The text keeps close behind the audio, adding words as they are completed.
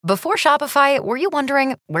Before Shopify, were you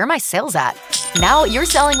wondering, where are my sales at? Now you're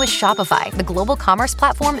selling with Shopify, the global commerce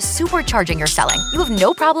platform supercharging your selling. You have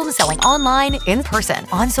no problem selling online, in person,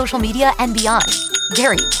 on social media, and beyond.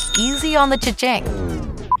 Gary, easy on the cha-ching.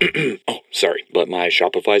 Oh, sorry, but my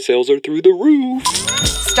Shopify sales are through the roof.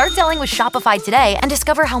 Start selling with Shopify today and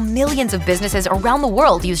discover how millions of businesses around the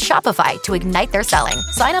world use Shopify to ignite their selling.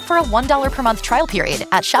 Sign up for a $1 per month trial period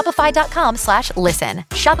at shopify.com/listen.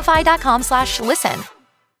 Shopify.com/listen.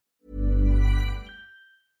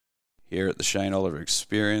 Here at the Shane Oliver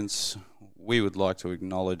Experience, we would like to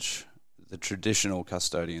acknowledge the traditional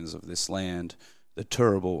custodians of this land, the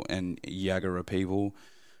Turrbal and Yagara people.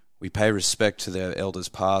 We pay respect to their elders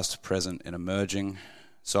past, present and emerging.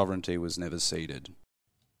 Sovereignty was never ceded.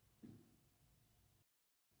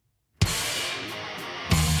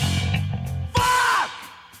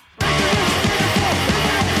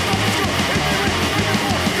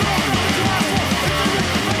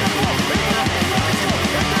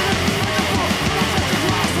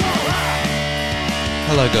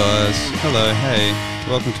 Hello guys, hello, hey,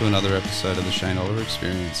 welcome to another episode of the Shane Oliver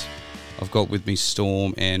Experience. I've got with me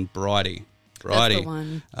Storm and Bridie. That's the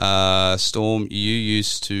one. Storm, you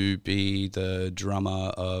used to be the drummer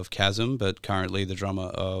of Chasm, but currently the drummer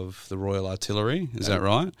of the Royal Artillery, is that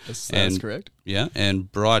right? That's correct. Yeah,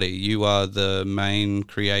 and Bridie, you are the main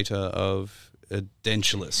creator of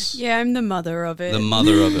Edentulous. Yeah, I'm the mother of it. The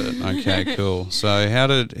mother of it. Okay, cool. So how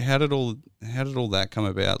did all that come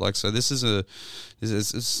about? Like, so this is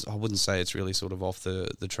I wouldn't say it's really sort of off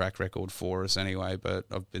the track record for us anyway, but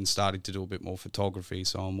I've been starting to do a bit more photography,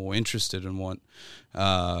 so I'm more interested in what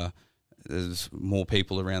there's more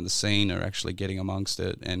people around the scene are actually getting amongst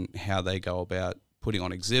it and how they go about putting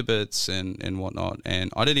on exhibits and whatnot.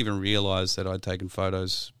 And I didn't even realise that I'd taken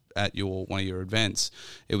photos at one of your events.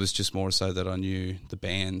 It was just more so that I knew the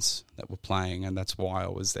bands that were playing, and that's why I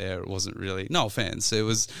was there. It wasn't really, no offense, it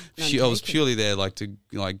was I was purely there to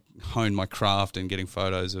hone my craft and getting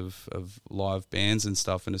photos of live bands and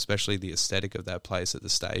stuff, and especially the aesthetic of that place at the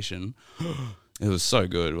station. It was so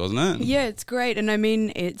good, wasn't it? Yeah, it's great. And I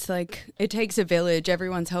mean, it's like, it takes a village.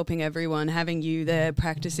 Everyone's helping everyone. Having you there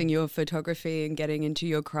practicing your photography and getting into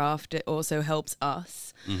your craft, it also helps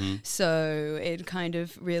us. Mm-hmm. So it kind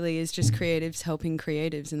of really is just creatives helping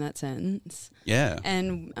creatives in that sense. Yeah.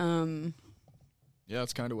 And yeah,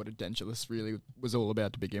 that's kind of what Edentulous really was all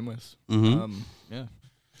about to begin with. Mm-hmm. Yeah.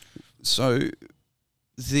 So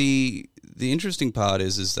the interesting part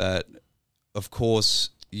is that, of course,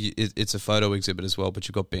 it's a photo exhibit as well, but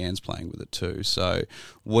you've got bands playing with it too. So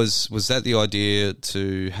was that the idea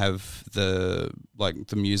to have the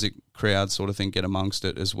music crowd sort of thing get amongst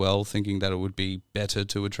it as well, thinking that it would be better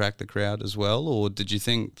to attract the crowd as well? Or did you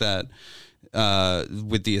think that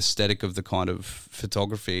with the aesthetic of the kind of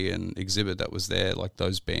photography and exhibit that was there, like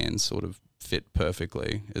those bands sort of fit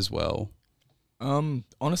perfectly as well?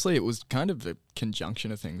 Honestly, it was kind of a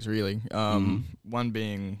conjunction of things, really. One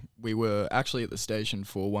being, we were actually at the station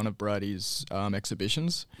for one of Bridie's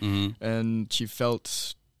exhibitions, and she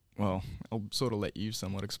felt, well, I'll sort of let you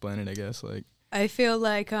somewhat explain it, I guess. I feel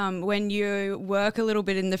like when you work a little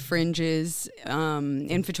bit in the fringes,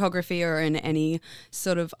 in photography or in any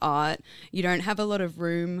sort of art, you don't have a lot of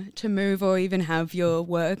room to move or even have your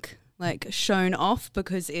work shown off,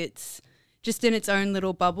 because it's just in its own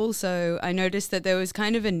little bubble. So I noticed that there was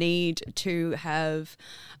kind of a need to have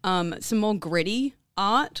some more gritty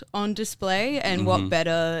art on display, and what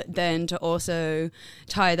better than to also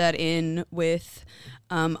tie that in with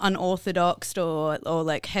unorthodox or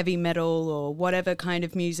heavy metal or whatever kind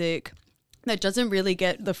of music that doesn't really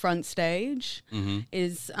get the front stage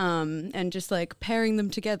is and just pairing them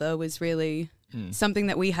together was really something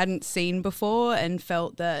that we hadn't seen before and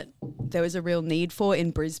felt that there was a real need for in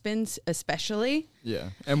Brisbane especially.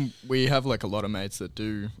 Yeah, and we have a lot of mates that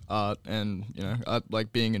do art, and I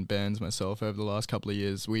being in bands myself over the last couple of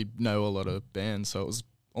years, we know a lot of bands, so it was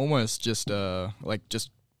almost just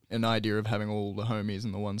just an idea of having all the homies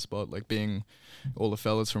in the one spot, being all the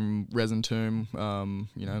fellas from Resin Tomb,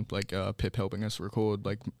 Pip helping us record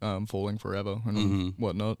Falling Forever and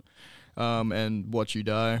whatnot. And Watch You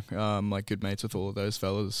Die, good mates with all of those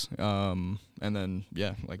fellas. And then,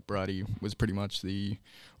 Bridie was pretty much the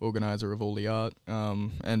organizer of all the art.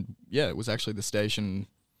 And yeah, it was actually the station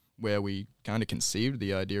where we kind of conceived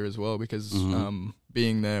the idea as well, because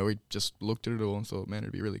being there, we just looked at it all and thought, man,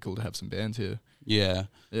 it'd be really cool to have some bands here. Yeah.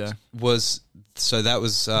 Yeah. So that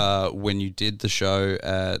was when you did the show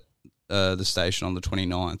at the station on the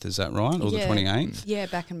 29th, is that right? Or the 28th? Yeah,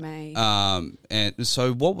 back in May. And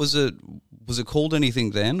so what was it? Was it called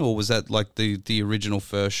anything then, or was that the original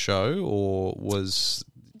first show, or was...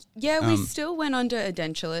 Yeah, we still went under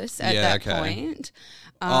Edentulous at that point.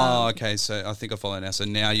 Okay. So I think I follow now. So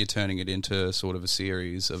now you're turning it into sort of a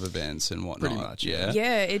series of events and whatnot. Pretty much, yeah.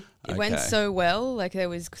 Yeah, it went so well. Like there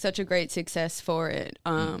was such a great success for it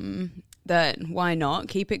that why not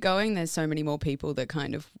keep it going? There's so many more people that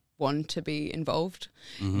kind of want to be involved.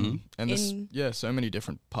 Mm-hmm. And there's so many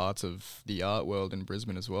different parts of the art world in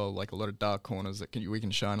Brisbane as well, like a lot of dark corners that we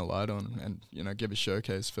can shine a light on and, you know, give a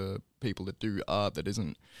showcase for people that do art that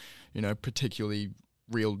isn't, you know, particularly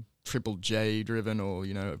real Triple J driven or,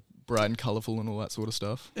 you know, bright and colourful and all that sort of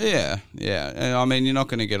stuff. Yeah. And I mean, you're not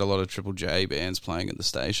going to get a lot of Triple J bands playing at the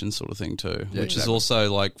station sort of thing too, which is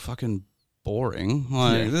also like fucking boring.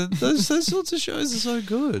 Like those sorts of shows are so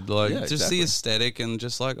good. Like just the aesthetic and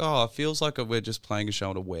just like, oh, it feels like we're just playing a show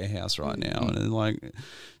at a warehouse right now. And then, like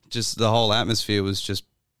just the whole atmosphere was just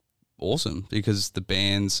awesome because the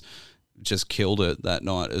bands just killed it that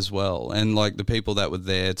night as well. And like the people that were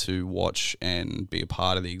there to watch and be a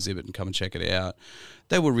part of the exhibit and come and check it out,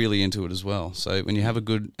 they were really into it as well. So when you have a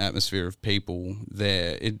good atmosphere of people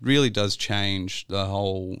there, it really does change the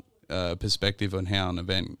whole perspective on how an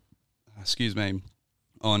event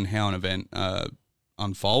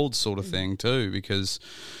unfolds sort of thing too, because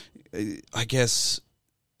I guess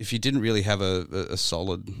if you didn't really have a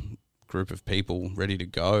solid group of people ready to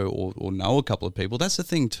go or know a couple of people, that's the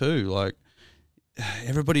thing too, like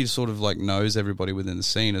everybody sort of like knows everybody within the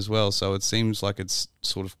scene as well, so it seems like it's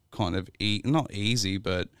sort of kind of not easy,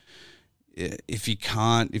 but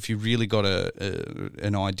if you really got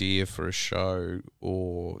an idea for a show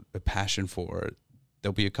or a passion for it,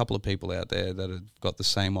 there'll be a couple of people out there that have got the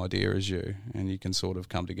same idea as you, and you can sort of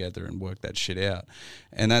come together and work that shit out.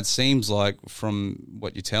 And that seems like, from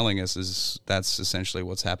what you're telling us, is that's essentially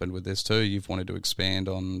what's happened with this too. You've wanted to expand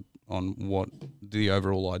on what the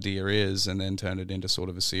overall idea is and then turn it into sort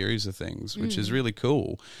of a series of things, which is really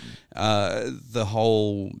cool. The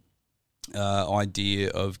whole idea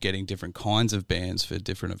of getting different kinds of bands for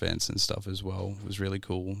different events and stuff as well was really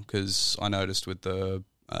cool, because I noticed with the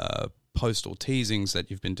postal teasings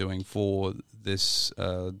that you've been doing for this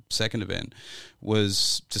second event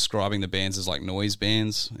was describing the bands as like noise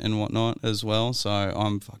bands and whatnot as well. So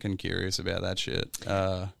I'm fucking curious about that shit.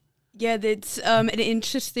 Yeah, that's an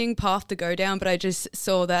interesting path to go down, but I just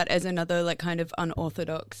saw that as another like kind of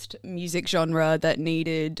unorthodox music genre that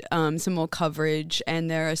needed some more coverage,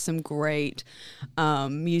 and there are some great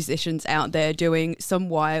musicians out there doing some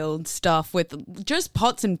wild stuff with just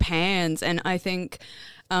pots and pans, and I think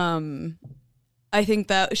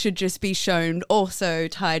that should just be shown, also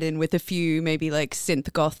tied in with a few maybe like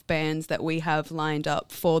synth goth bands that we have lined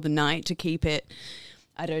up for the night to keep it,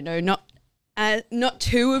 I don't know, not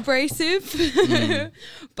too abrasive,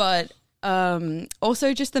 but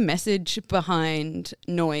also just the message behind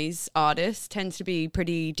noise artists tends to be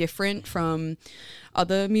pretty different from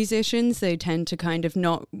other musicians. They tend to kind of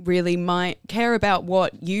not really care about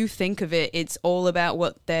what you think of it. It's all about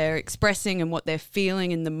what they're expressing and what they're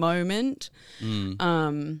feeling in the moment,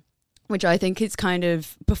 which I think is kind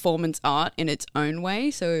of performance art in its own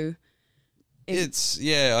way. So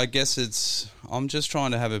I guess I'm just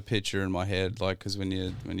trying to have a picture in my head, like, because when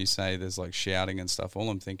you say there's like shouting and stuff, all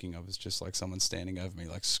I'm thinking of is just like someone standing over me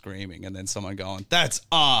like screaming, and then someone going, "That's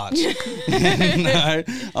art." No,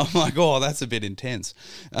 I'm like, oh, that's a bit intense,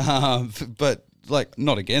 but like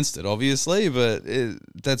not against it, obviously, but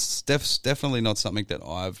that's definitely not something that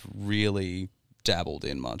I've really dabbled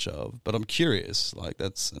in much of, but I'm curious. Like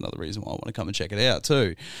that's another reason why I want to come and check it out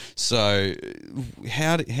too. So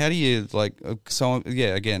how do you like? So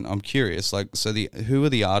yeah, again, I'm curious. Like, so who are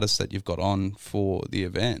the artists that you've got on for the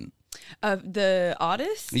event? The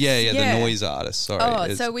artists? Yeah, the noise artists.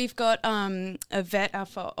 Sorry. So we've got Yvette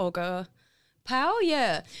Alpha Olga Powell,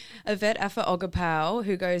 Yvette Alpha Olga Powell,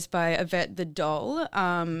 who goes by Yvette the Doll.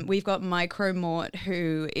 We've got Micro Mort,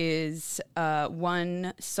 who is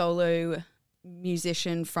one solo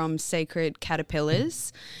musician from Sacred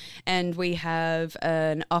Caterpillars, and we have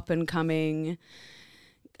an up-and-coming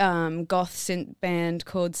goth synth band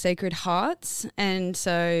called Sacred Hearts. And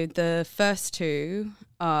so the first two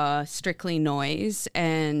are strictly noise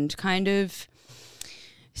and kind of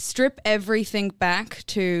strip everything back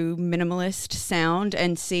to minimalist sound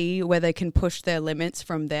and see where they can push their limits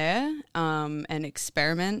from there, and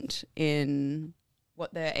experiment in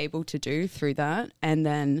what they're able to do through that. And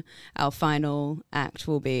then our final act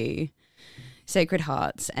will be Sacred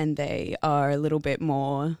Hearts, and they are a little bit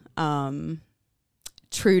more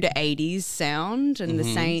true to 80s sound and the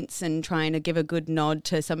Saints, and trying to give a good nod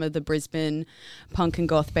to some of the Brisbane punk and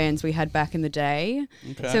goth bands we had back in the day.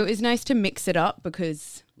 Okay. So it was nice to mix it up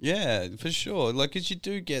because... Yeah, for sure. Like, because you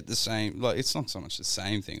do get the same, like, it's not so much the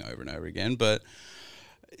same thing over and over again, but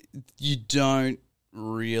you don't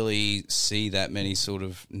really see that many sort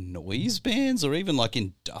of noise bands or even like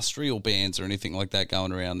industrial bands or anything like that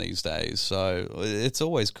going around these days. So it's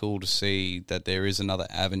always cool to see that there is another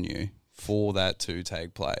avenue for that to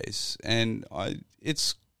take place. And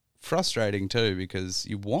it's frustrating too, because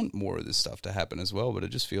you want more of this stuff to happen as well, but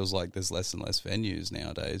it just feels like there's less and less venues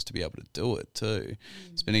nowadays to be able to do it too.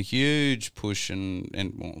 It's been a huge push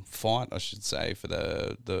and fight, I should say, for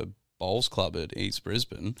the Bowls Club at East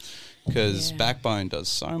Brisbane, because Backbone does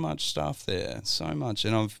so much stuff there, so much.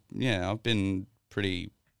 And I've been pretty,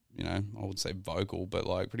 I would say vocal, but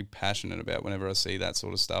like pretty passionate about whenever I see that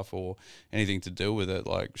sort of stuff or anything to do with it,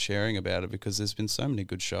 like sharing about it, because there's been so many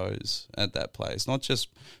good shows at that place. Not just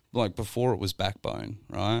like before it was Backbone,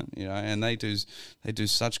 right? And they do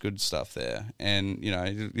such good stuff there. And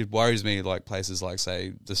it worries me, like places like,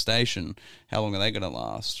 say, the Station. How long are they going to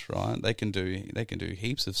last, right? They can do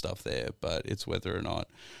heaps of stuff there, but it's whether or not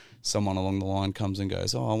someone along the line comes and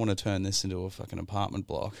goes, oh, I want to turn this into a fucking apartment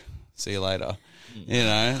block. See you later.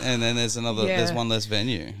 And then there's one less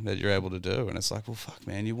venue that you're able to do, and it's like, well, fuck,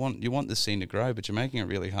 man, you want the scene to grow, but you're making it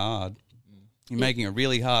really hard. You're making it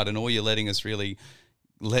really hard, and all you're letting us really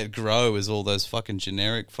let grow is all those fucking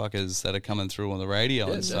generic fuckers that are coming through on the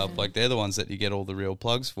radio and stuff. Like, they're the ones that you get all the real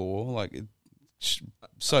plugs for. Like, be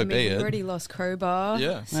it. We already lost Crowbar.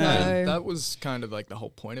 Yeah. So that was kind of like the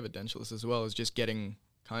whole point of Edentulous as well, is just getting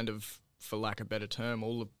kind of, for lack of a better term,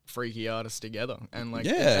 all the freaky artists together, and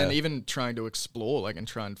and even trying to explore, like, and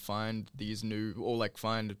try and find these new, or like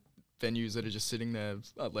find venues that are just sitting there,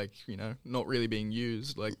 not really being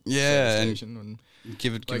used, like station, and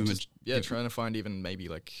trying to find even maybe,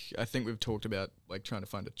 like, I think we've talked about like trying to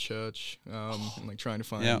find a church, and like trying to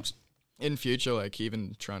find in future, like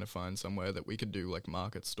even trying to find somewhere that we could do like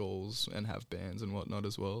market stalls and have bands and whatnot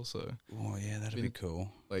as well. So that'd be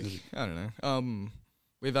cool. Like, I don't know.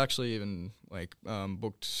 We've actually even like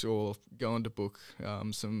booked or going to book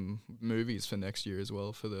some movies for next year as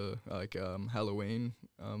well, for the Halloween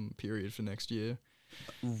period for next year.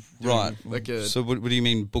 Right. So what do you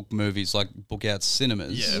mean book movies? Like book out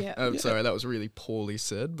cinemas? Yeah. Sorry, that was really poorly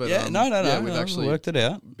said. But we've actually worked it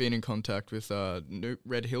out. Been in contact with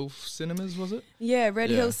Red Hill Cinemas, was it? Yeah, Red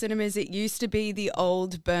Hill Cinemas. It used to be the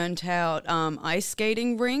old burnt out ice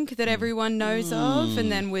skating rink that everyone knows of, and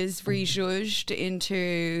then was rejudged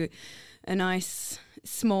into a nice,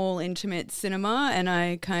 small, intimate cinema. And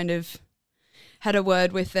I kind of had a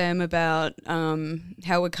word with them about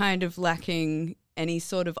how we're kind of lacking any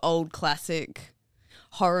sort of old classic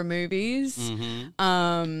horror movies,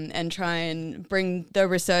 and try and bring the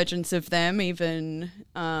resurgence of them, even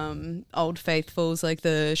old faithfuls like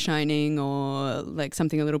The Shining, or like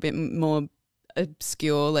something a little bit more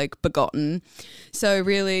obscure like Begotten. So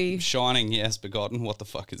really, Shining, yes, Begotten. What the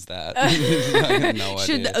fuck is that? I have no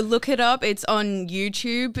idea. Should look it up. It's on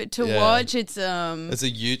YouTube to watch. Is it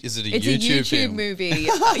a YouTube film? Movie?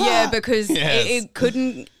 Yeah, because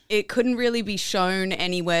it couldn't really be shown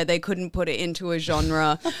anywhere. They couldn't put it into a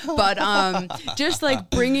genre. But just like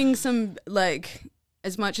bringing some, like,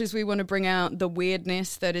 as much as we want to bring out the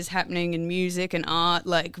weirdness that is happening in music and art,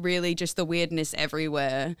 like really just the weirdness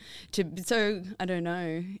everywhere. So, I don't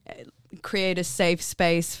know, create a safe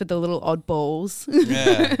space for the little oddballs.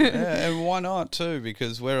 And why not too?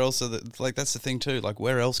 Because where else that's the thing too. Like,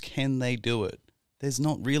 where else can they do it? There's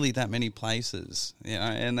not really that many places,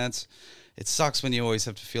 and it sucks when you always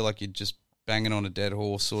have to feel like you're just banging on a dead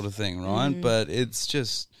horse sort of thing, right? But it's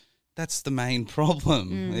just, that's the main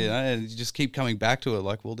problem, and you just keep coming back to it,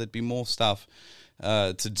 like, well, there'd be more stuff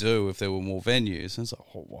to do if there were more venues. And it's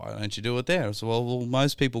like, well, why don't you do it there? So, well,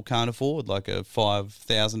 most people can't afford like a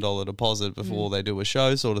 $5,000 deposit before they do a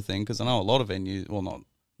show sort of thing, because I know a lot of venues, well,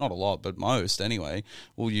 not a lot, but most anyway,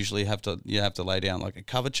 will usually have to lay down like a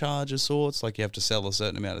cover charge of sorts, like you have to sell a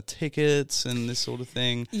certain amount of tickets and this sort of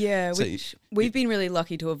thing. Yeah, so we've been really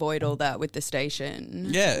lucky to avoid all that with the Station.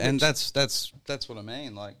 Yeah, and that's what I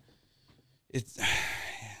mean. Like, it's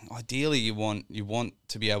ideally you want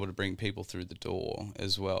to be able to bring people through the door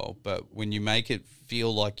as well, but when you make it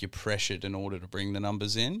feel like you're pressured in order to bring the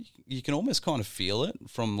numbers in, you can almost kind of feel it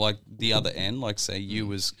from like the other end. Like, say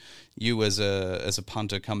you as a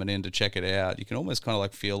punter coming in to check it out, you can almost kind of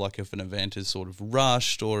like feel like if an event is sort of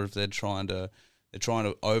rushed, or if they're trying to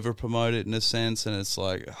over promote it in a sense, and it's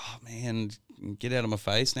like, oh man, get out of my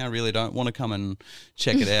face now. I really don't want to come and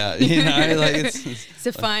check it out. You know, like It's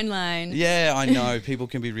a fine line. Yeah, I know. People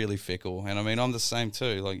can be really fickle. And I mean, I'm the same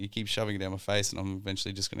too. Like, you keep shoving it down my face and I'm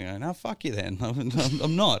eventually just going to go, no, fuck you then.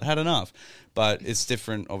 I'm not. Had enough. But it's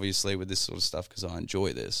different, obviously, with this sort of stuff because I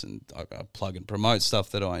enjoy this and I plug and promote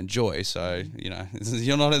stuff that I enjoy. So, you know,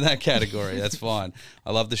 you're not in that category. That's fine.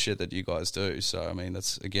 I love the shit that you guys do. So, I mean,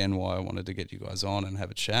 that's, again, why I wanted to get you guys on and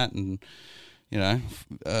have a chat and, you know,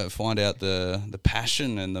 find out the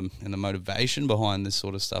passion and the motivation behind this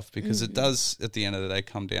sort of stuff, because it does, at the end of the day,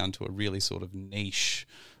 come down to a really sort of niche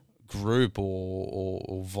group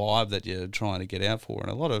or vibe that you're trying to get out for.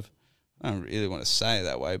 And a lot of, I don't really want to say it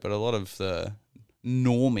that way, but a lot of the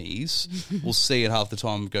normies will see it half the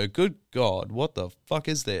time and go, good God, what the fuck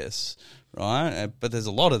is this? Right? But there's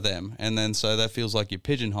a lot of them. And then so that feels like you're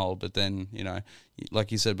pigeonholed. But then, you know,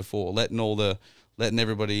 like you said before, letting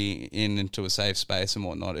everybody into a safe space and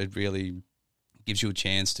whatnot, it really gives you a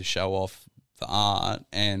chance to show off the art,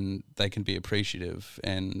 and they can be appreciative,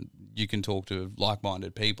 and you can talk to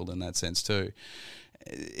like-minded people in that sense too.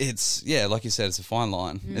 It's, yeah, like you said, it's a fine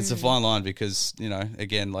line. It's a fine line because, you know,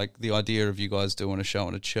 again, like the idea of you guys doing a show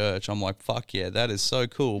in a church, I'm like, fuck yeah, that is so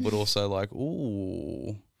cool, but also like,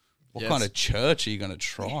 ooh, what kind of church are you going to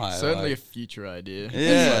try? Certainly like, a future idea.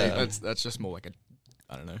 Yeah. Like, that's just more like a,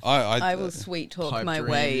 I don't know. I will sweet talk my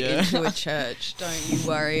way into a church. Don't you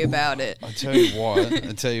worry about it. I tell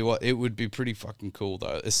you what, it would be pretty fucking cool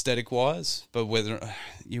though, aesthetic wise. But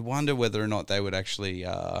you wonder whether or not they would actually,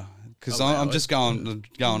 because I'm just going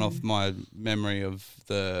off my memory of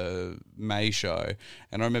the May show,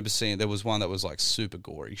 and I remember seeing there was one that was like super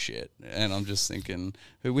gory shit, and I'm just thinking,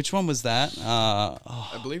 which one was that?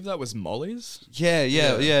 I believe that was Molly's. Yeah.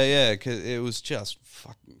 Because it was just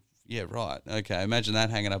fucking. Yeah, right. Okay, imagine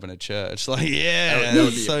that hanging up in a church. Like, yeah, that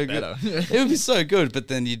would be so better. Good. It would be so good, but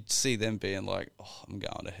then you'd see them being like, "Oh, I'm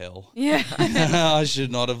going to hell. Yeah, I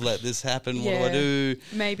should not have let this happen. Yeah. What do I do?"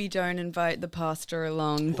 Maybe don't invite the pastor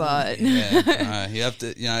along, but you have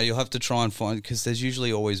to. You know, you'll have to try and find, because there's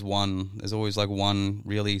usually always one. There's always like one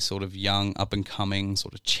really sort of young, up and coming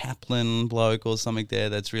sort of chaplain bloke or something there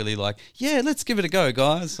that's really like, yeah, let's give it a go,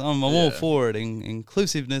 guys. I'm all for it,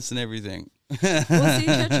 inclusiveness and everything. Well, see,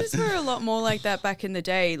 churches were a lot more like that back in the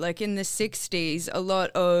day. Like in the 60s, a lot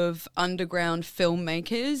of underground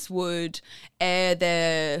filmmakers would air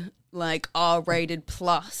their like R-rated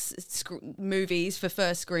plus movies for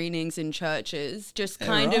first screenings in churches, just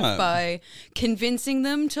kind of by convincing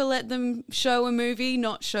them to let them show a movie,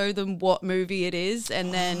 not show them what movie it is,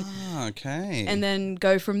 and then and then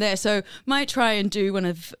go from there. So might try and do one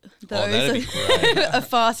of those. Oh, that'd be great. A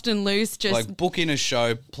fast and loose, just like book in a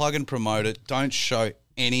show, plug and promote it. Don't show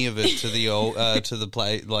any of it to the to the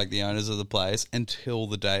play, like the owners of the place, until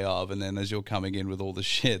the day of, and then as you're coming in with all the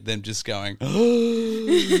shit, them just going,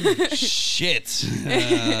 oh, shit,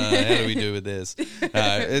 how do we do with this?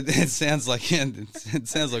 It sounds like it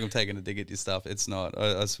sounds like I'm taking a dig at your stuff. It's not.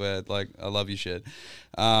 I swear. Like, I love your shit.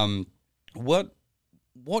 What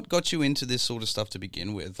got you into this sort of stuff to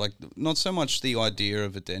begin with? Like, not so much the idea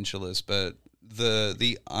of Edentulous, but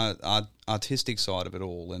the artistic side of it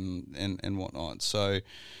all and whatnot. So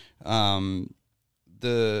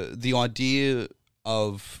the idea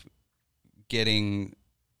of getting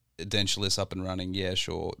Edentulous up and running, yeah,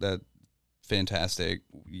 sure, that fantastic.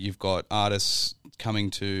 You've got artists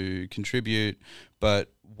coming to contribute, but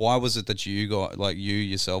why was it that you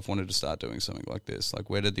yourself wanted to start doing something like this? Like,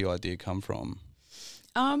 where did the idea come from?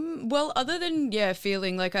 Well, other than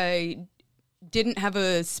feeling like I didn't have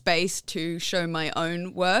a space to show my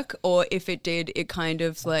own work, or if it did, it kind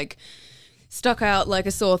of like stuck out like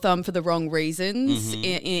a sore thumb for the wrong reasons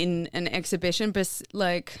in an exhibition. But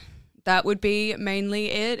like, that would be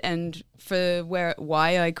mainly it. And for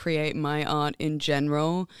why I create my art in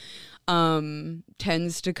general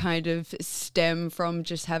tends to kind of stem from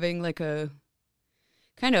just having like a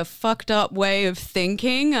kind of fucked up way of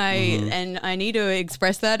thinking. And I need to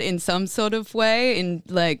express that in some sort of way. In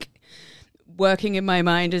like, working in my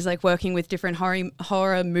mind is like working with different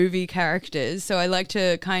horror movie characters. So I like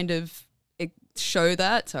to kind of show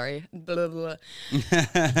that. Sorry, blah, blah,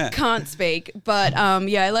 blah. Can't speak. But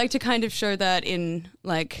I like to kind of show that in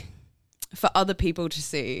like for other people to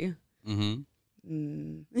see. I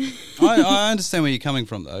understand where you're coming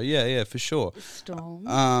from though. Yeah, for sure.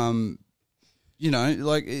 Storm. You know,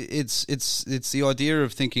 like it's the idea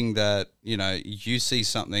of thinking that, you know, you see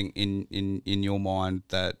something in your mind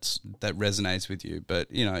that resonates with you, but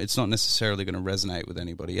you know, it's not necessarily going to resonate with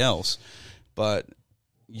anybody else. But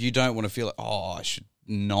you don't want to feel like, oh, I should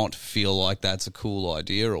not feel like that's a cool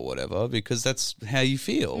idea or whatever, because that's how you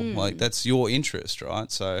feel. Like, that's your interest,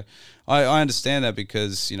 right? So I understand that,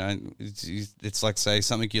 because, you know, it's like, say,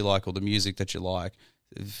 something you like or the music that you like,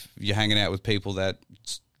 if you're hanging out with people that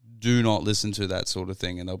do not listen to that sort of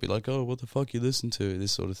thing, and they'll be like, oh, what the fuck you listen to,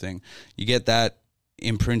 this sort of thing. You get that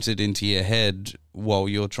imprinted into your head while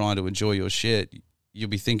you're trying to enjoy your shit. You'll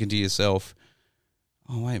be thinking to yourself,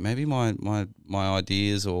 oh, wait, maybe my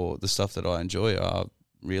ideas or the stuff that I enjoy are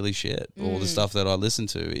really shit, or the stuff that I listen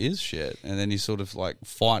to is shit. And then you sort of like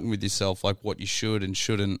fighting with yourself, like what you should and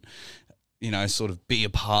shouldn't, you know, sort of be a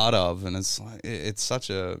part of. And it's like, it's such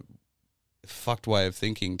a fucked way of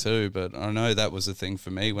thinking too. But I know that was a thing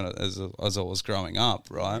for me as I was growing up,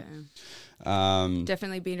 right?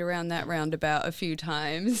 Definitely been around that roundabout a few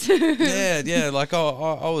times. yeah. Like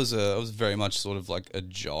I was very much sort of like a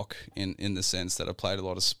jock in the sense that I played a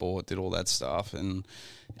lot of sport, did all that stuff, and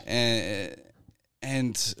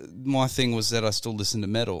my thing was that I still listened to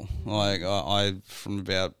metal. Like I from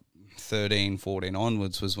about 13, 14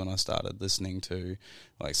 onwards was when I started listening to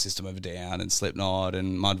like System of a Down and Slipknot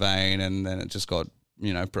and Mudvayne, and then it just got,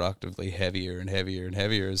 you know, productively heavier and heavier and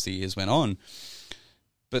heavier as the years went on.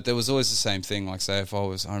 But there was always the same thing. Like, say,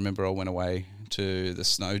 I remember I went away to the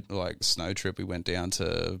snow trip. We went down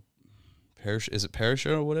to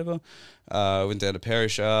Perisher or whatever? Went down to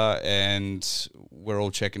Perisher, and we're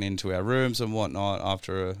all checking into our rooms and whatnot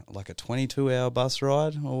after a 22-hour bus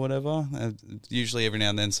ride or whatever. Usually every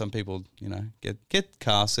now and then some people, you know, get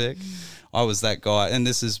car sick. I was that guy, and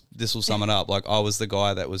this will sum it up. Like, I was the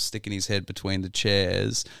guy that was sticking his head between the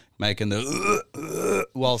chairs, making the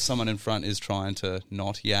while someone in front is trying to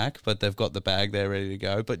not yak, but they've got the bag there ready to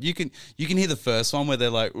go. But you can hear the first one where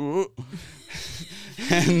they're like, and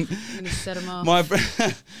I'm gonna set them off.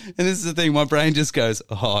 And this is the thing, my brain just goes,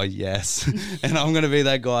 oh yes, and I'm gonna be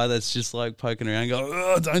that guy that's just like poking around, going,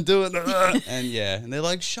 oh, don't do it, and they're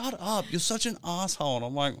like, shut up, you're such an asshole, and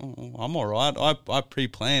I'm like, oh, I'm all right. I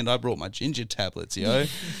pre-planned. I brought my ginger tablets, yo.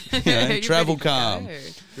 You know, travel calm.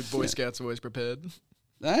 Good Boy Scouts always prepared.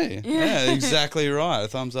 Hey, yeah, exactly right. A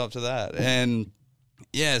thumbs up to that. And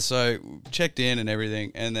yeah, so checked in and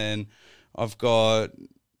everything, and then I've got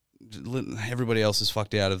everybody else is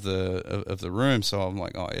fucked out of the room, so I'm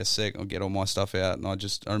like, oh yeah, sick. I'll get all my stuff out, and I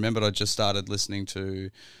remembered I just started listening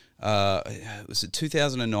to. Was it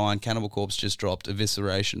 2009? Cannibal Corpse just dropped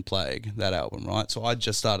Evisceration Plague, that album, right? So I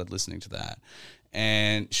just started listening to that.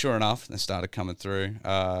 And sure enough, they started coming through,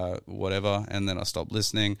 whatever, and then I stopped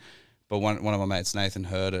listening. But one of my mates, Nathan,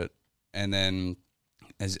 heard it, and then,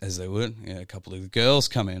 as they would, a couple of the girls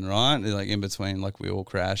come in, right? They're like in between, like we all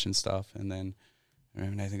crash and stuff, and then I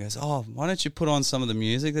remember Nathan goes, "Oh, why don't you put on some of the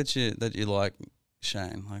music that you like,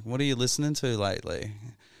 Shane? Like, what are you listening to lately?"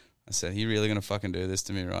 I said, "Are you really gonna fucking do this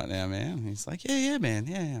to me right now, man?" And he's like, "Yeah, man,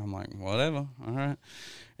 yeah." I'm like, "Whatever, all right."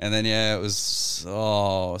 And then it was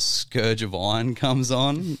Scourge of Iron comes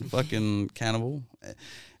on, fucking Cannibal.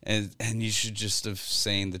 And you should just have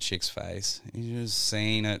seen the chick's face. You just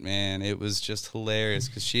seen it, man. It was just hilarious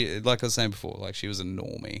because she, like I was saying before, like she was a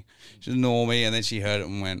normie. She was a normie, and then she heard it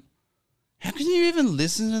and went, "How can you even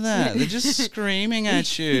listen to that? They're just screaming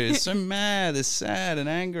at you. It's so mad. They're sad and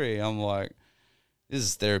angry." I'm like, this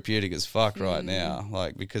is therapeutic as fuck right now.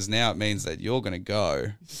 Like, because now it means that you're going to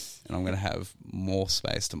go and I'm going to have more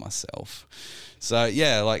space to myself. So,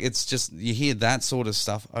 yeah, like it's just, you hear that sort of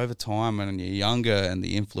stuff over time when you're younger and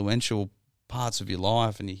the influential parts of your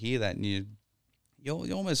life, and you hear that and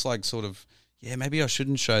you're almost like sort of, yeah, maybe I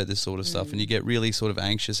shouldn't show this sort of stuff, and you get really sort of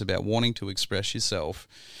anxious about wanting to express yourself.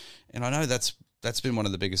 And I know that's been one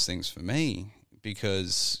of the biggest things for me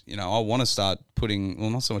because, you know, I want to start putting, well,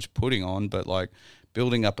 not so much putting on, but like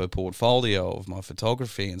building up a portfolio of my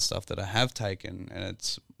photography and stuff that I have taken, and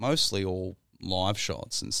it's mostly all live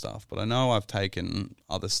shots and stuff, but I know I've taken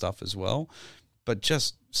other stuff as well. But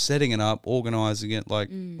just setting it up, organising it, like,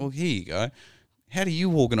 well, here you go. How do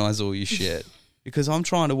you organise all your shit? Because I'm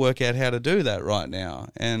trying to work out how to do that right now,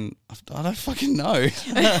 and I don't fucking know.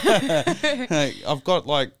 Like, I've got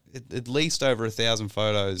like at least over 1,000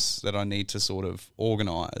 photos that I need to sort of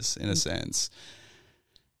organise in a sense.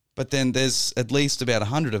 But then there's at least about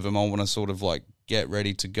 100 of them I want to sort of like get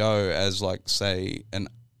ready to go as like, say, an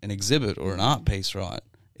exhibit or an art piece, right?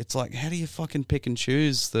 It's like, how do you fucking pick and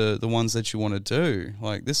choose the ones that you want to do?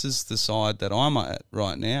 Like, this is the side that I'm at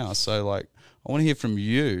right now. So like, I want to hear from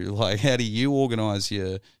you. Like, how do you organise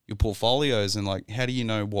your portfolios, and like, how do you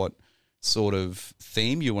know what sort of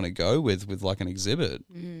theme you want to go with like an exhibit?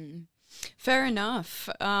 Fair enough.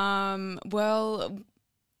 Well,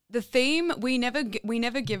 The theme, we never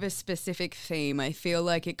give a specific theme. I feel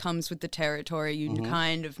like it comes with the territory. You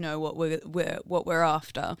kind of know what we're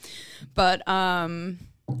after, but and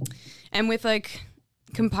with like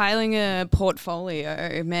compiling a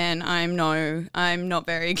portfolio, man, I'm not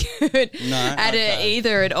very good at it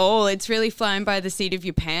either at all. It's really flying by the seat of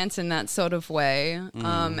your pants in that sort of way,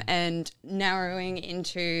 and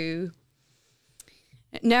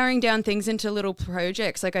narrowing down things into little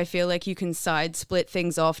projects. Like I feel like you can side split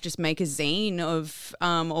things off, just make a zine of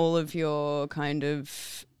all of your kind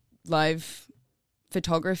of live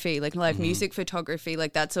photography, like live music photography.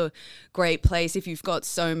 Like that's a great place if you've got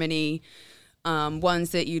so many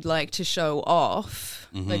ones that you'd like to show off,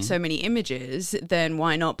 like so many images, then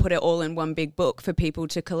why not put it all in one big book for people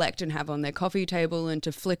to collect and have on their coffee table and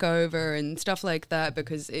to flick over and stuff like that?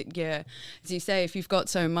 Because as you say, if you've got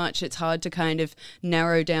so much, it's hard to kind of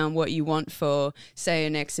narrow down what you want for, say,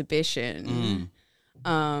 an exhibition.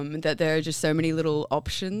 That there are just so many little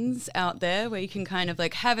options out there where you can kind of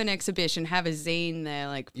like have an exhibition, have a zine there,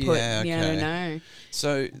 like put, no.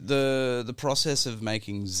 So the process of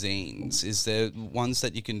making zines, is there ones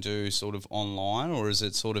that you can do sort of online, or is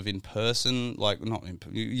it sort of in person, like not in,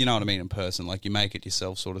 you know what I mean, in person, like you make it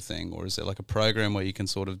yourself sort of thing, or is there like a program where you can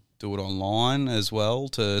sort of do it online as well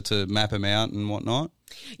to map them out and whatnot?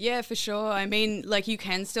 Yeah, for sure. I mean, like you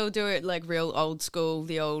can still do it like real old school,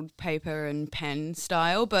 the old paper and pen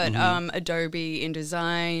style, but Adobe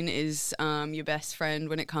InDesign is your best friend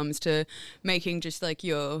when it comes to making just like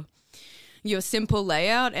your simple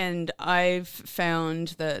layout. And I've found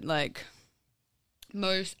that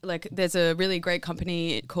there's a really great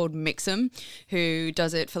company called Mix'em who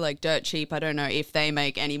does it for like dirt cheap. I don't know if they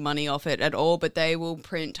make any money off it at all, but they will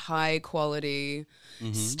print high quality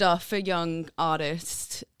stuff for young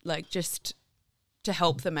artists, like just to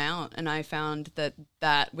help them out. And I found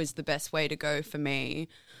that was the best way to go for me.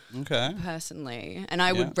 Okay. Personally. And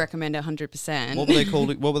I would recommend 100%. What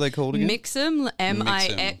were they called again? Mix'em,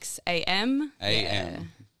 Mixam.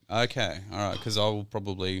 AM. Okay. All right. Because I will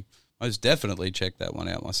probably most definitely check that one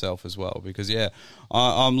out myself as well, because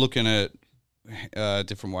I'm looking at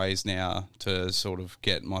different ways now to sort of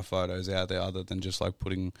get my photos out there other than just like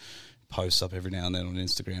putting posts up every now and then on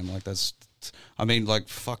Instagram. Like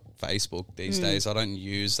fuck Facebook these days. I don't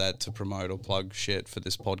use that to promote or plug shit for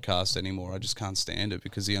this podcast anymore. I just can't stand it,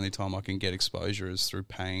 because the only time I can get exposure is through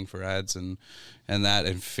paying for ads and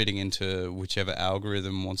fitting into whichever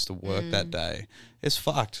algorithm wants to work that day. It's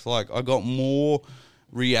fucked. Like I got more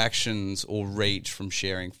reactions or reach from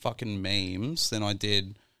sharing fucking memes than I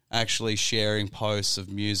did actually sharing posts of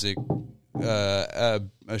music,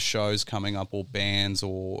 shows coming up, or bands,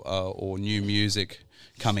 or new music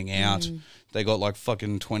coming out. They got like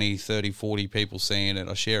fucking 20, 30, 40 people seeing it.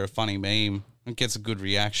 I share a funny meme, it gets a good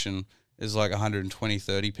reaction. There's like 120,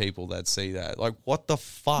 30 people that see that. Like, what the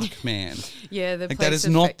fuck, man? Yeah, that is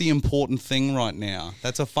not the important thing right now.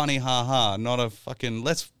 That's a funny ha-ha, not a fucking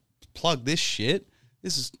let's plug this shit.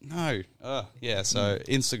 This is no. So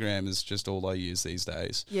Instagram is just all I use these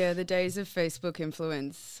days. Yeah, the days of Facebook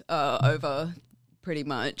influence are over pretty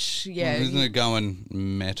much. Yeah. Well, isn't it going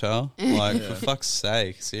meta? Like, for fuck's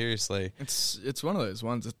sake, seriously. It's one of those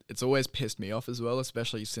ones. It's always pissed me off as well,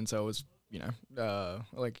 especially since I was,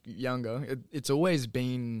 like younger. It's always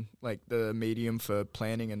been like the medium for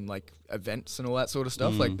planning and like events and all that sort of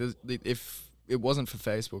stuff. Like if it wasn't for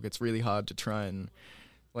Facebook, it's really hard to try and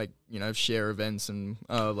share events and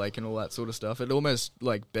and all that sort of stuff. It almost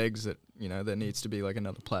like begs that, there needs to be like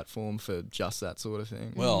another platform for just that sort of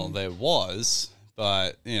thing. Well, there was,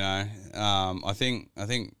 but I think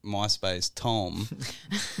MySpace Tom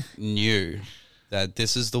knew that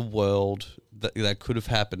this is the world that could have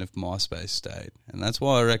happened if MySpace stayed, and that's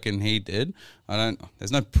why I reckon he did.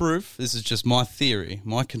 There's no proof. This is just my theory,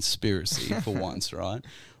 my conspiracy for once, right?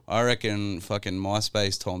 I reckon fucking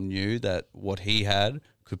MySpace Tom knew that what he had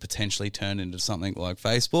could potentially turn into something like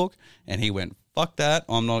Facebook, and he went, fuck that,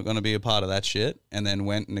 I'm not going to be a part of that shit, and then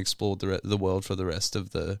went and explored the world for the rest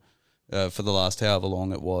of for the last however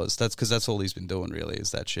long it was. That's because that's all he's been doing really,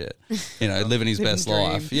 is that shit. Living his best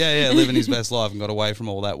life. Yeah, living his best life, and got away from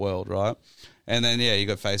all that world, right? And then, you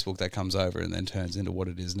got Facebook that comes over and then turns into what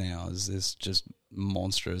it is now, is this just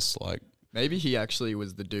monstrous, like, maybe he actually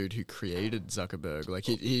was the dude who created Zuckerberg. Like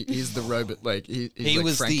he's the robot. Like he like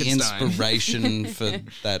was the inspiration for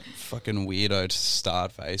that fucking weirdo to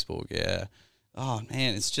start Facebook. Yeah. Oh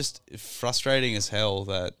man, it's just frustrating as hell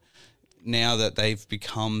that now that they've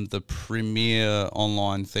become the premier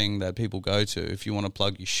online thing that people go to, if you want to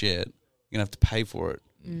plug your shit, you're gonna have to pay for it.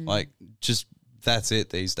 Like, just that's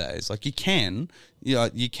it these days. Like you can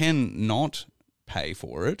not pay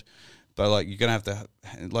for it. But like you're gonna have to,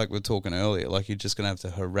 like we were talking earlier, like you're just gonna have to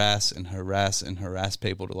harass and harass and harass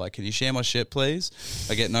people to like, can you share my shit, please?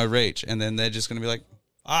 I get no reach, and then they're just gonna be like,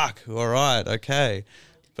 fuck, all right, okay.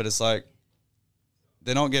 But it's like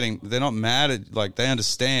they're not mad at, like they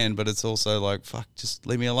understand, but it's also like, fuck, just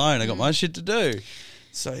leave me alone. I got my shit to do.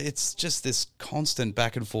 So it's just this constant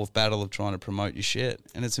back and forth battle of trying to promote your shit,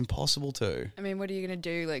 and it's impossible to. I mean, what are you going to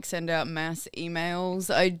do? Like send out mass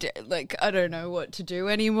emails? I don't know what to do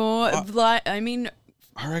anymore. I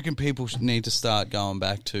reckon people need to start going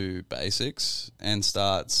back to basics and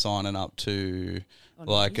start signing up to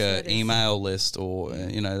like a email list or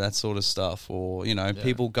that sort of stuff, or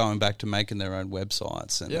people going back to making their own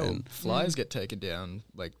websites. And then flyers get taken down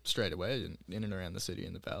like straight away in and around the city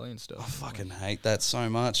and the valley and stuff. I fucking hate that so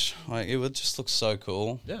much. Like it would just look so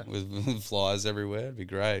cool. Yeah, with flyers everywhere. It'd be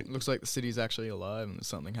great. It looks like the city's actually alive and there's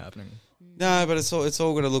something happening. No, but it's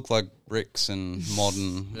all going to look like bricks and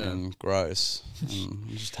modern and gross. And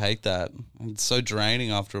I just hate that. It's so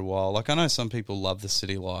draining after a while. Like I know some people love the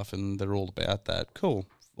city life and they're all about that. Cool,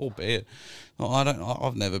 albeit. Well,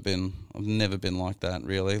 I've never been like that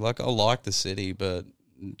really. Like I like the city, but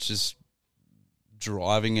just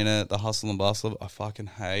driving in it, the hustle and bustle, I fucking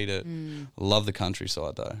hate it. I love the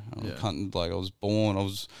countryside though. I was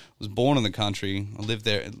born in the country. I lived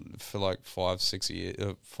there for like 5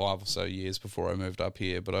 or so years before I moved up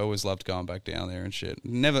here, but I always loved going back down there and shit.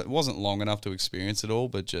 It wasn't long enough to experience it all,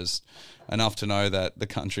 but just enough to know that the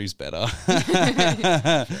country's better.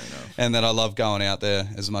 And that I love going out there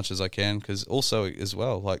as much as I can, because also as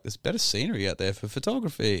well, like there's better scenery out there for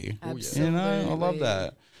photography. Absolutely. I love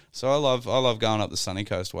that. So I love going up the sunny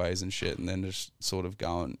coast ways and shit, and then just sort of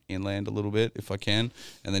going inland a little bit if I can,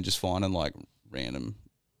 and then just finding like random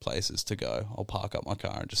places to go. I'll park up my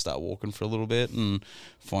car and just start walking for a little bit and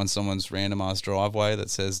find someone's randomized driveway that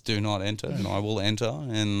says "Do not enter," and I will enter.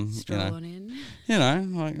 And Stroll on in.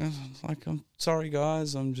 Like I'm sorry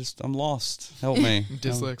guys, I'm lost. Help me.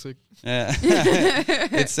 Dyslexic. Yeah,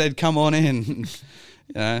 it said come on in.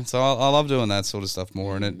 So I love doing that sort of stuff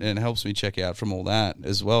more, and it helps me check out from all that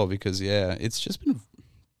as well, because it's just been,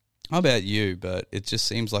 how about you, but it just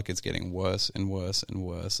seems like it's getting worse and worse and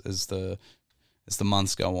worse as the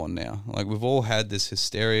months go on now. Like we've all had this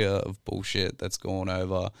hysteria of bullshit that's gone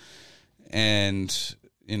over, and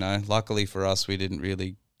luckily for us we didn't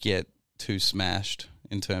really get too smashed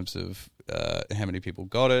in terms of how many people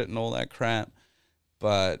got it and all that crap,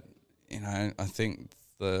 but I think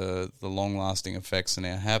the long-lasting effects are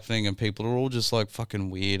now happening, and people are all just like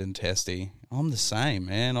fucking weird and testy. I'm the same,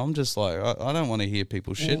 man. I'm just like, I don't want to hear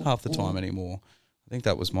people shit half the time anymore. I think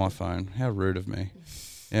that was my phone. How rude of me.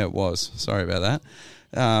 Yeah, it was. Sorry about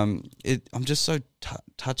that. I'm just so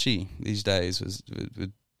touchy these days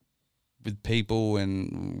with people,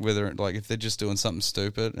 and whether like if they're just doing something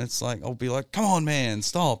stupid, it's like I'll be like, come on, man,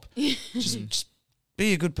 stop. just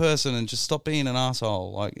be a good person and just stop being an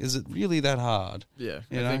asshole. Like, is it really that hard? Yeah,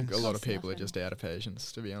 I think a lot of people are just out of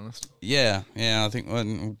patience, to be honest. Yeah, I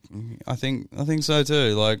think so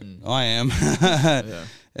too. Like I am,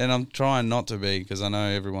 and I'm trying not to be, because I know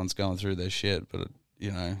everyone's going through their shit, but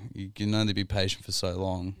you can only be patient for so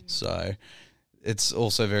long. So it's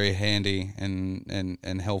also very handy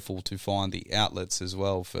and helpful to find the outlets as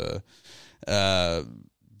well for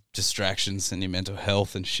distractions and your mental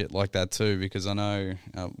health and shit like that too, because I know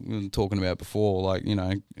we were talking about before, like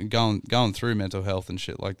going through mental health and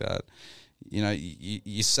shit like that,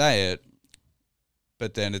 you say it,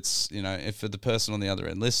 but then it's if for the person on the other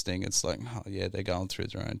end listening, it's like, oh yeah, they're going through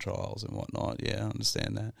their own trials and whatnot. Yeah, I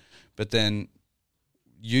understand that, but then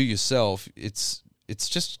you yourself, it's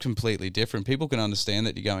just completely different. People can understand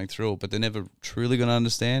that you're going through it, but they're never truly going to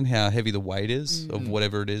understand how heavy the weight is of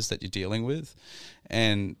whatever it is that you're dealing with.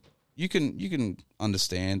 And you can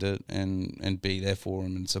understand it and be there for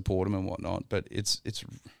them and support them and whatnot. But this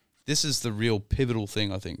is the real pivotal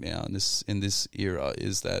thing, I think, now in this era,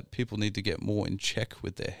 is that people need to get more in check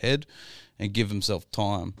with their head and give themselves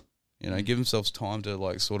time. Give themselves time to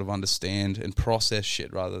like sort of understand and process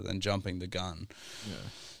shit rather than jumping the gun. Yeah.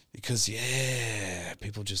 Because,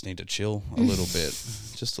 people just need to chill a little bit.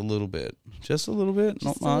 Just a little bit.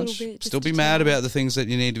 Not much. Still be mad about the things that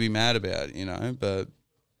you need to be mad about, but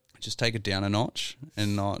just take it down a notch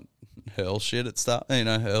and not hurl shit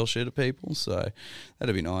at people. So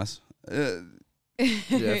that'd be nice.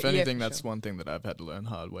 If anything, that's one thing that I've had to learn the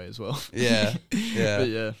hard way as well. Yeah.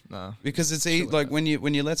 But nah. Because it's like when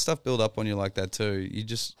you let stuff build up on you like that too,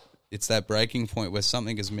 it's that breaking point where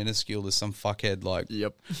something as minuscule as some fuckhead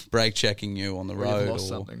brake checking you on the road, lost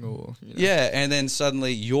something, or and then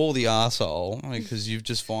suddenly you're the arsehole because you've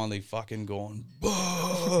just finally fucking gone,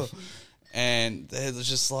 and they're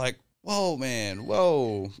just like, Whoa, man,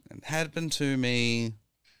 whoa. It happened to me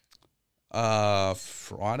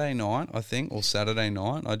Friday night, I think, or Saturday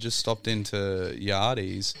night. I just stopped into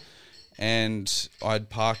Yardies and I'd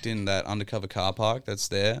parked in that undercover car park that's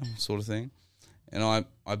there, sort of thing. And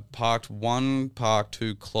I parked one park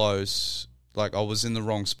too close. Like, I was in the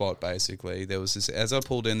wrong spot, basically. There was this, as I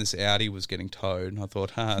pulled in, this Audi was getting towed. And I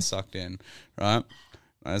thought, sucked in, right?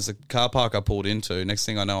 As the car park I pulled into, next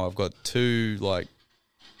thing I know, I've got two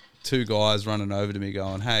guys running over to me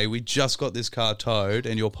going, hey, we just got this car towed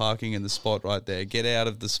and you're parking in the spot right there. Get out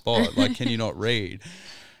of the spot. Like, can you not read?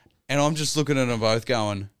 And I'm just looking at them both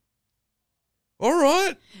going, all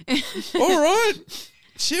right.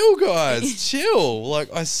 Chill, guys, chill.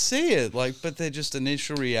 Like, I see it. Like, but their just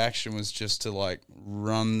initial reaction was just to, like,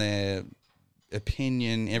 run their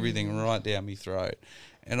opinion, everything right down my throat.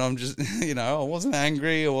 And I'm just, I wasn't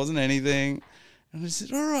angry. I wasn't anything. And I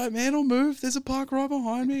said, all right, man, I'll move. There's a park right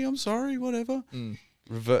behind me. I'm sorry, whatever.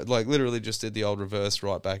 Literally just did the old reverse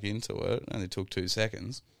right back into it. Only took 2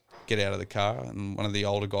 seconds. Get out of the car. And one of the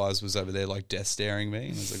older guys was over there, like, death staring me.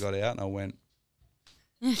 And as I got out, and I went,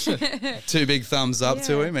 2 big thumbs up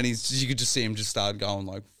to him. And you could just see him just start going,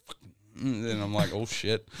 like, and then I'm like, oh,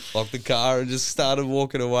 shit. Locked the car and just started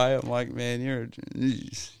walking away. I'm like, man, you're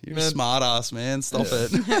a smart ass, man. Stop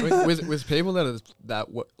it. with people that are that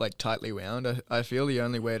like tightly wound, I feel the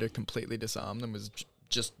only way to completely disarm them is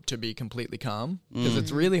just to be completely calm. Because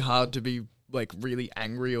it's really hard to be like really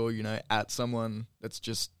angry or, at someone that's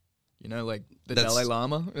just, like that's Dalai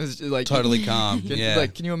Lama. It's just, like, totally calm.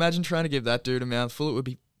 Can you imagine trying to give that dude a mouthful? It would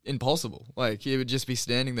be impossible. Like, he would just be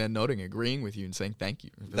standing there nodding, agreeing with you and saying thank you.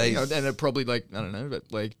 And it probably, like, I don't know,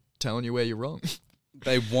 but like telling you where you're wrong.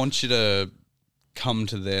 They want you to come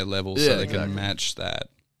to their level so they can match that.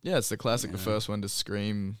 Yeah, it's the classic. The first one to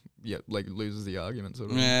scream, like, loses the argument, sort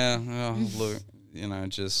of. Yeah, well, look,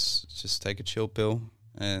 just take a chill pill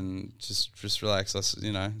and just relax.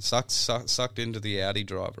 Sucked into the Audi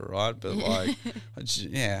driver, right? But like,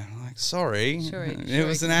 sorry, it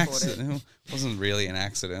was an accident. It wasn't really an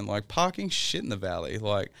accident. Like, parking shit in the valley,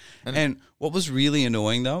 like, and what was really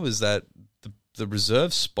annoying though is that the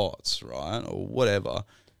reserved spots, right, or whatever,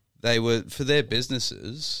 they were for their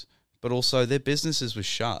businesses, but also their businesses were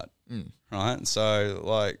shut, right? And so,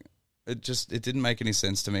 like, it didn't make any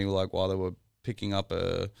sense to me, like, why they were picking up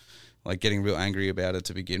getting real angry about it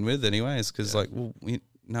to begin with anyway. It's because,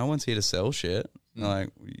 no one's here to sell shit. Like,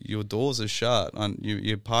 your doors are shut.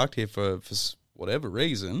 You're parked here for whatever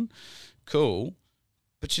reason. Cool.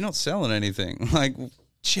 But you're not selling anything. Like,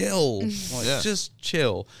 chill. Just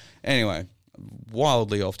chill. Anyway,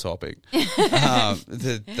 wildly off topic.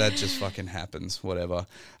 That just fucking happens. Whatever.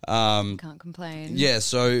 Can't complain. Yeah,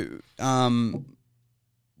 so...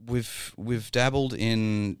 We've dabbled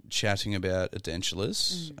in chatting about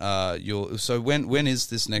Edentulous. So when is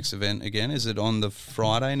this next event again? Is it on the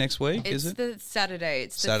Friday next week? It's the Saturday.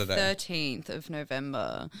 It's Saturday. The 13th of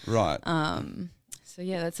November. Right. So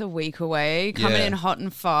yeah, that's a week away. Coming in hot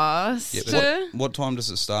and fast. Yeah. What time does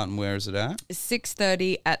it start and where is it at?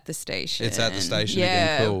 6:30 at the station. It's at the station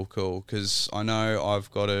again. Cool. Because I know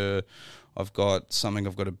I've got something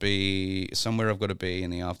I've got to be somewhere. I've got to be in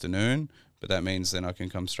the afternoon. But that means then I can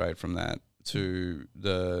come straight from that to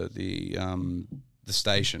the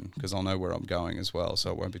station because I'll know where I'm going as well, so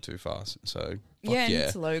it won't be too fast. So and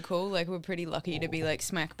it's local. Like, we're pretty lucky to be like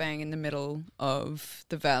smack bang in the middle of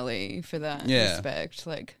the valley for that respect.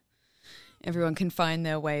 Like, everyone can find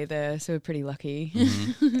their way there, so we're pretty lucky.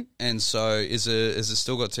 And so is it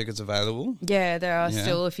still got tickets available? Yeah, there are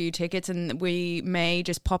still a few tickets, and we may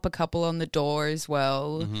just pop a couple on the door as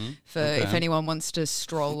well if anyone wants to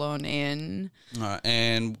stroll on in.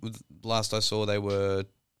 And last I saw they were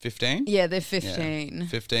 15? Yeah, they're 15. Yeah,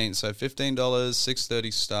 15. So $15,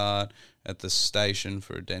 6:30 start at the station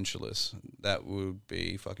for Edentulous. That would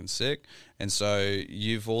be fucking sick. And so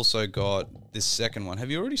you've also got this second one.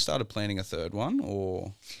 Have you already started planning a third one,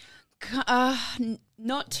 or?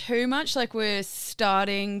 Not too much. Like, we're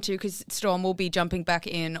starting to, because Storm will be jumping back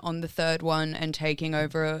in on the third one and taking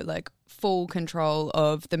over, like, full control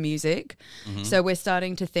of the music. So we're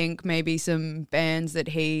starting to think maybe some bands that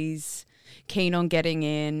he's keen on getting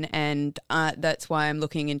in, and that's why I'm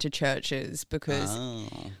looking into churches, because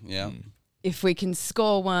if we can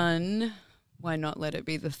score one, why not let it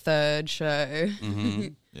be the third show?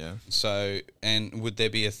 Yeah. So, and would there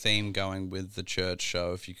be a theme going with the church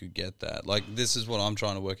show if you could get that? Like, this is what I'm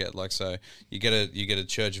trying to work out. Like, so you get a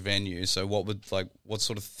church venue. So what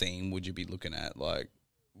sort of theme would you be looking at? Like,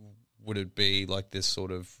 would it be like this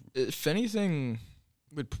sort of? If anything,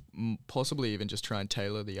 would possibly even just try and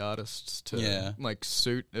tailor the artists to like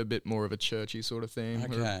suit a bit more of a churchy sort of theme.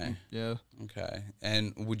 Okay. Yeah. Okay.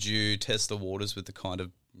 And would you test the waters with the kind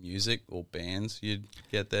of music or bands you'd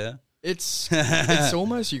get there? It's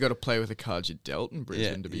almost you got to play with the cards you're dealt in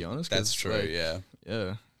Brisbane, to be honest. That's true, like, yeah.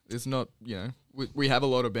 Yeah. It's not, we have a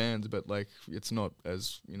lot of bands, but like it's not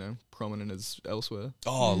as, prominent as elsewhere.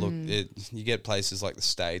 Oh, look, you get places like the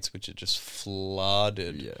States, which are just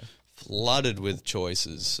flooded with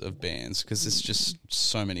choices of bands because there's just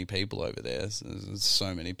so many people over there. There's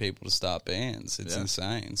so many people to start bands. It's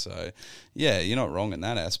insane. So, yeah, you're not wrong in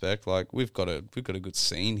that aspect. Like we've got a good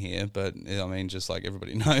scene here, but I mean, just like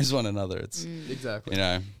everybody knows one another. It's exactly,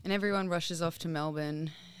 and everyone rushes off to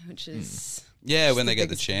Melbourne, which is when they get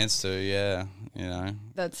the chance to.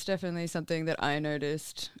 That's definitely something that I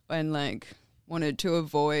noticed and like wanted to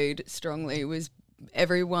avoid strongly was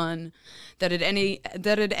everyone that had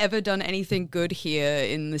ever done anything good here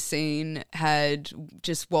in the scene had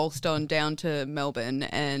just waltzed on down to Melbourne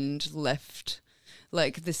and left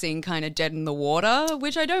like the scene kind of dead in the water,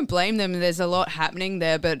 which I don't blame them. There's a lot happening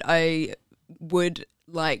there, but I would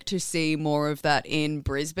like to see more of that in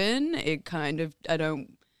Brisbane. I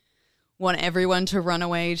don't want everyone to run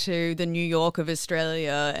away to the New York of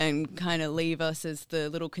Australia and kind of leave us as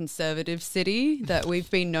the little conservative city that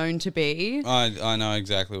we've been known to be. I know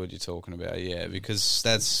exactly what you're talking about, because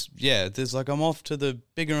there's like, I'm off to the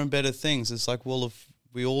bigger and better things. It's like, well, if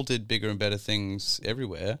we all did bigger and better things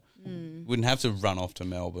everywhere, we wouldn't have to run off to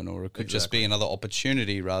Melbourne, or it could just be another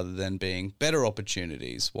opportunity rather than being better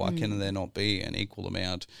opportunities. Why can there not be an equal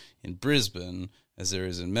amount in Brisbane as there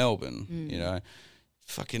is in Melbourne?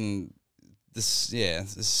 The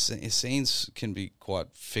scenes can be quite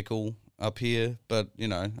fickle up here, but,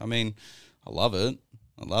 I mean, I love it.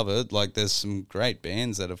 Like, there's some great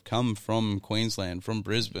bands that have come from Queensland, from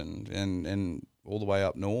Brisbane, and all the way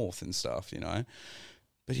up north and stuff,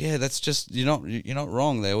 But yeah, that's just you're not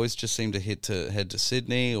wrong. They always just seem to head to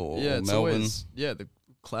Sydney or Melbourne. Always, the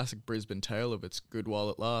classic Brisbane tale of it's good while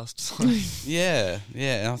it lasts. Yeah.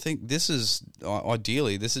 And I think this is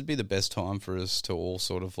ideally this would be the best time for us to all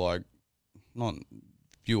sort of like. Not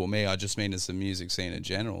you or me, I just mean as the music scene in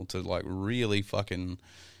general, to like really fucking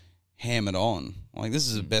ham it on. Like this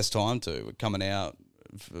is the best time to. We're coming out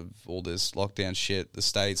of all this lockdown shit. The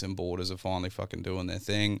states and borders are finally fucking doing their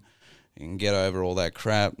thing. You can get over all that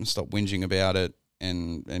crap and stop whinging about it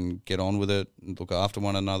and get on with it and look after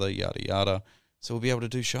one another, yada yada. So we'll be able to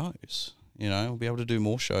do shows. We'll be able to do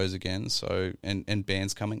more shows again. So and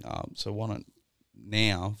bands coming up. So why not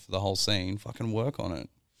now for the whole scene fucking work on it.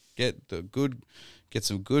 Get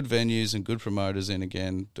some good venues and good promoters in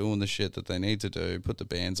again, doing the shit that they need to do, put the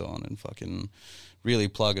bands on and fucking really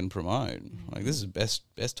plug and promote. Like this is the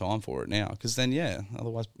best time for it now, because then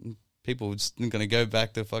otherwise people are just going to go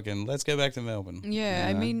back to fucking let's go back to Melbourne. Yeah,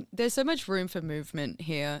 I mean, there's so much room for movement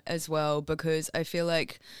here as well, because I feel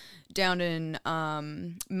like down in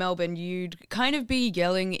Melbourne, you'd kind of be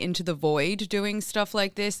yelling into the void doing stuff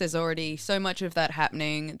like this. There's already so much of that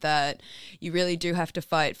happening that you really do have to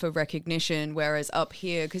fight for recognition, whereas up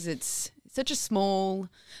here, because it's such a small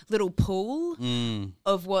little pool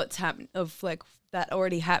of what's happening, of like that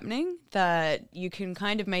already happening, that you can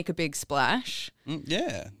kind of make a big splash.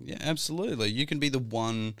 Yeah, absolutely. You can be the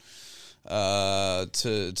one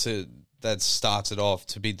to that starts it off,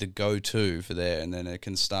 to be the go-to for there, and then it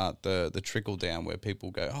can start the trickle down where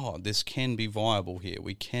people go, oh, this can be viable here,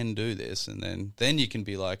 we can do this, and then you can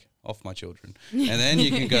be like, off my children, and then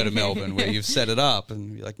you can go to Melbourne where you've set it up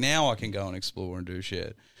and be like, now I can go and explore and do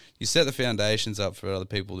shit. You set the foundations up for other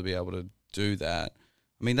people to be able to do that.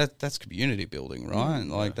 I mean, that's community building, right?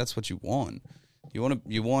 Like that's what you want. You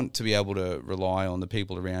want to be able to rely on the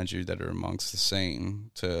people around you that are amongst the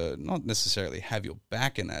scene to not necessarily have your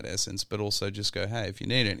back in that essence, but also just go, hey, if you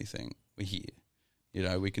need anything, we're here.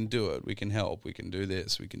 We can do it. We can help. We can do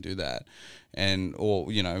this. We can do that.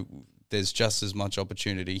 There's just as much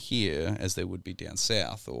opportunity here as there would be down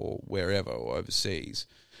south or wherever or overseas.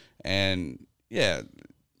 And yeah,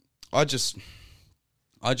 I just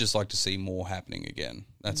like to see more happening again.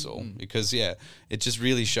 That's all. Because, it just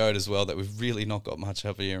really showed as well that we've really not got much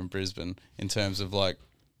up here in Brisbane in terms of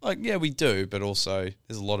we do, but also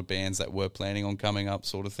there's a lot of bands that were planning on coming up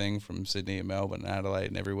sort of thing from Sydney and Melbourne and Adelaide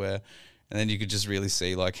and everywhere. And then you could just really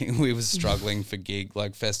see, like, we were struggling for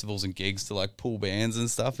festivals and gigs to, like, pull bands and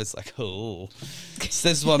stuff. It's like, oh. So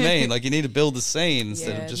this is what I mean. Like, you need to build the scene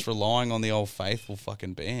instead of just relying on the old faithful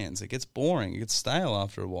fucking bands. It gets boring. It gets stale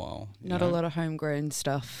after a while. Not a lot of homegrown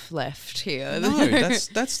stuff left here. No,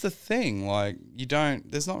 that's the thing. Like,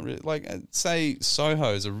 there's not really, like, say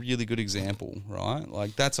Soho is a really good example, right?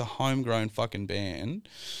 Like, that's a homegrown fucking band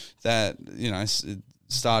that,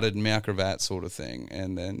 started Mount Cravat sort of thing,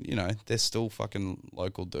 and then they're still fucking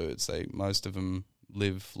local dudes. Most of them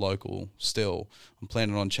live local still. I'm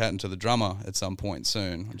planning on chatting to the drummer at some point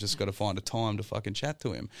soon. I've just got to find a time to fucking chat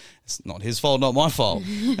to him. It's not his fault, not my fault.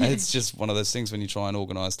 It's just one of those things when you try and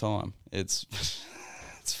organise time. It's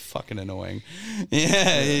fucking annoying.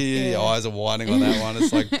 Your eyes are widening on that one.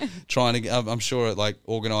 It's like trying to. I'm sure at like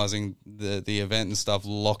organising the event and stuff,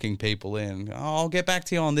 locking people in. Oh, I'll get back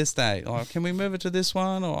to you on this date. Oh, can we move it to this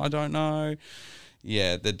one? Or I don't know.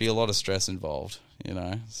 Yeah, there'd be a lot of stress involved.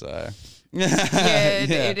 So.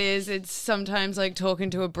 It is. It's sometimes like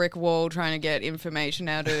talking to a brick wall trying to get information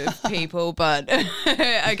out of people, but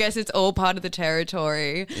I guess it's all part of the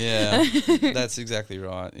territory. Yeah, that's exactly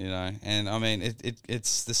right, And I mean,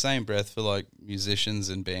 it's the same breath for like musicians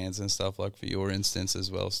and bands and stuff, like for your instance as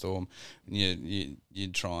well, Storm. You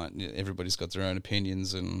try and everybody's got their own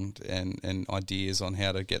opinions and ideas on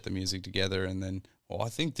how to get the music together, and then I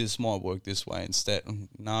think this might work this way instead.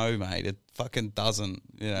 No, mate, it fucking doesn't.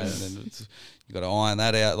 And then you got to iron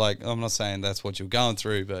that out. Like, I'm not saying that's what you're going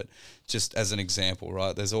through, but just as an example,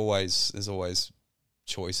 right? There's always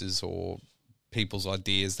choices or people's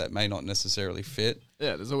ideas that may not necessarily fit.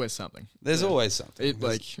 Yeah, there's always something. There's always something.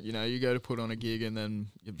 You go to put on a gig and then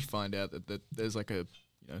you find out that there's like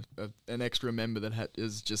an extra member that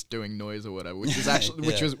is just doing noise or whatever, which is actually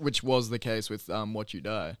which was the case with What You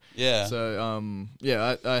Die. Yeah. So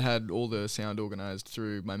I had all the sound organised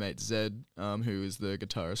through my mate Zed, who is the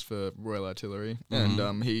guitarist for Royal Artillery,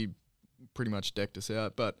 and he pretty much decked us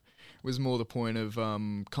out. But it was more the point of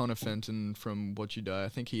Connor Fenton from What You Die. I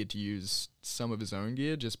think he had to use some of his own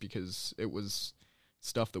gear just because it was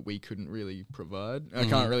stuff that we couldn't really provide. I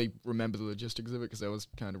can't really remember the logistics of it because I was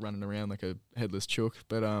kind of running around like a headless chook.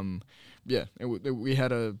 But we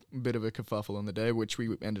had a bit of a kerfuffle on the day, which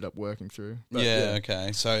we ended up working through. But,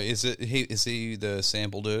 okay. So is he the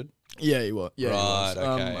sample dude? Yeah, he was. Yeah, right.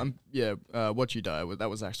 He was. Okay. What You Die, that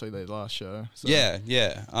was actually their last show. So.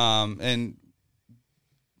 Yeah. And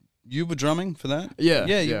you were drumming for that? Yeah,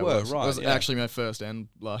 you were, right. It was actually my first and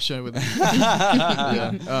last show with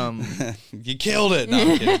him. You killed it. No,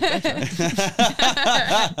 I'm kidding.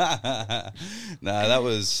 No,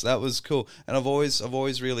 that was cool. And I've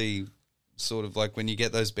always really sort of like when you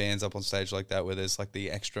get those bands up on stage like that where there's like the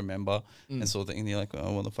extra member and sort of thing, and you're like,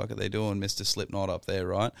 oh, what the fuck are they doing? Mr. Slipknot up there,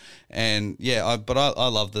 right? And but I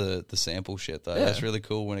love the sample shit though. That's really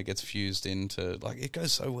cool when it gets fused into, like, it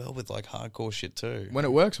goes so well with like hardcore shit too. When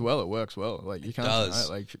it works well, it works well. Like you can't deny it.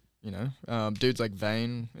 Like, dudes like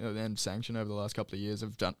Vane and Sanction over the last couple of years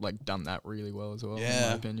have done that really well as well, in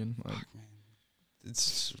my opinion. Like,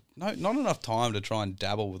 it's not enough time to try and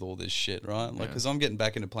dabble with all this shit, right? Like, because I'm getting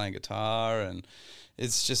back into playing guitar, and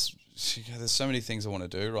it's just there's so many things I want to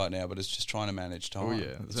do right now, but it's just trying to manage time. Oh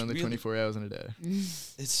yeah, there's only 24 hours in a day.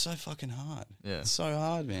 It's so fucking hard. Yeah, it's so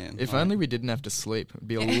hard, man. If only we didn't have to sleep, it'd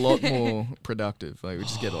be a lot more productive. Like we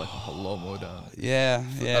just get like a whole lot more done. Yeah.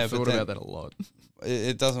 I've thought about that a lot.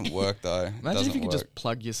 It doesn't work though. Imagine if you could just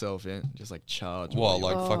plug yourself in, just like charge. Well,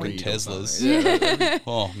 like fucking Teslas. Yeah.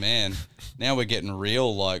 Oh man, now we're getting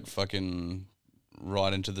real, like fucking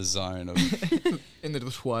right into the zone of into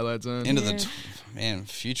the twilight zone. Into the man,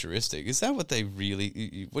 futuristic. Is that what they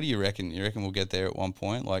really? What do you reckon? You reckon we'll get there at one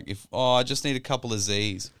point? Like I just need a couple of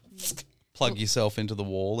Z's. Plug yourself into the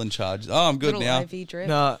wall and charge. Oh, I'm good now. IV drip.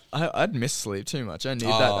 No, I'd miss sleep too much. I need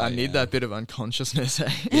that. I need that bit of unconsciousness.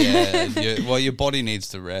 Well, your body needs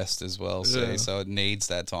to rest as well. See, so it needs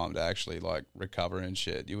that time to actually like recover and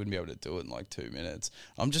shit. You wouldn't be able to do it in like 2 minutes.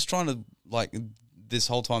 I'm just trying to like this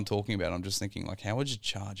whole time talking about it, I'm just thinking like, how would you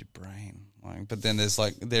charge your brain? Like, but then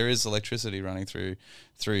there is electricity running through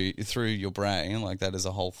your brain, like that is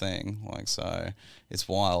a whole thing. Like, so it's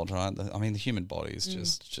wild, right? I mean, the human body is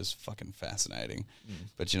just fucking fascinating.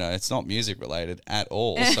 But it's not music related at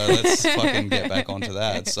all. So let's fucking get back onto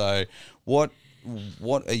that. So what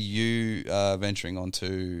are you venturing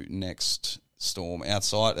onto next, Storm,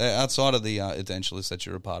 outside of the Edentulous that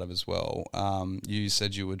you're a part of as well? You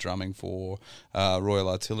said you were drumming for Royal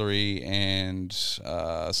Artillery and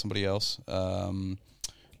somebody else,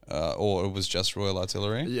 or it was just Royal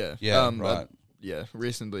Artillery? Yeah. Right. yeah,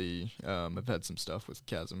 recently I've had some stuff with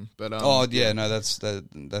Chasm, but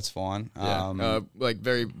that's fine. Yeah, like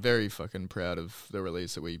very very fucking proud of the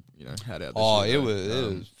release that we had out. It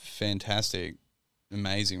was fantastic,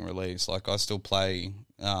 amazing release. Like I still play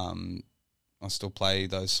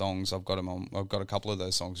those songs. I've got them on. I've got a couple of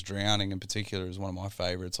those songs. Drowning in particular is one of my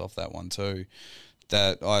favorites off that one too.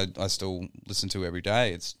 That I still listen to every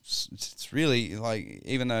day. It's really like,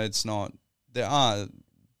 even though it's not, there are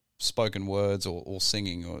spoken words or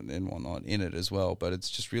singing and whatnot in it as well, but it's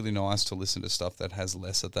just really nice to listen to stuff that has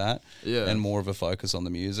less of that and more of a focus on the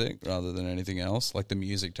music rather than anything else. Like the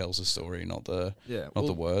music tells a story, not the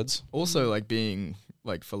words. Also, like being,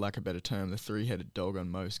 like, for lack of a better term, the three-headed dog on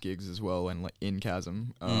most gigs as well, and like in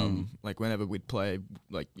Chasm, like whenever we'd play,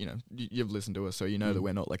 like, you've listened to us, so that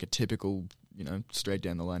we're not like a typical straight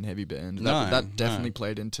down the line heavy band. That definitely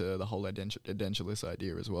played into the whole Edentulous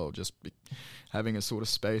idea as well. Just having a sort of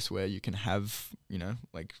space where you can have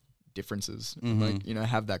like differences, like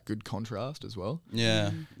have that good contrast as well.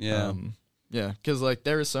 Yeah, because like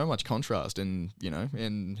there is so much contrast in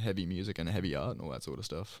in heavy music and heavy art and all that sort of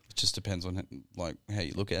stuff. It just depends on like how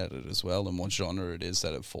you look at it as well, and what genre it is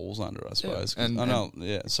that it falls under, I suppose. And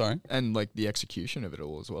like the execution of it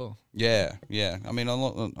all as well. Yeah. I mean, I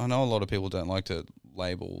know a lot of people don't like to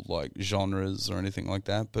label like genres or anything like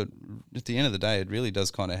that, but at the end of the day, it really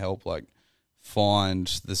does kind of help like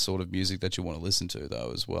find the sort of music that you want to listen to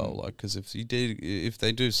though as well. Like, because if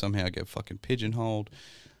they do somehow get fucking pigeonholed,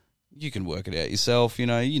 you can work it out yourself, you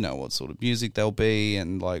know what sort of music they'll be,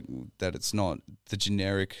 and like that it's not the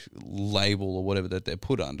generic label or whatever that they're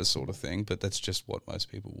put under sort of thing, but that's just what most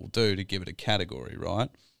people will do to give it a category, right?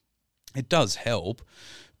 It does help,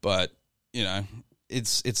 but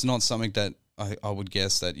it's not something that I would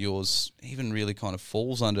guess that yours even really kind of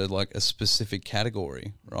falls under like a specific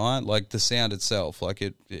category, right? Like the sound itself, like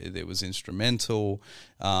it was instrumental.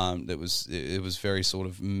 It was very sort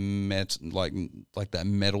of like that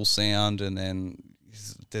metal sound, and then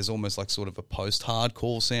there's almost like sort of a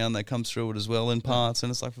post-hardcore sound that comes through it as well in parts.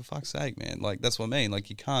 And it's like, for fuck's sake, man! Like that's what I mean.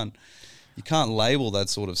 Like you can't label that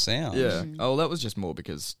sort of sound. Yeah. Oh, that was just more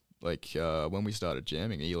because, like, when we started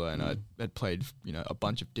jamming, Eli and I had played, a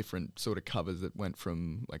bunch of different sort of covers that went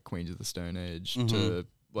from, like, Queens of the Stone Age to,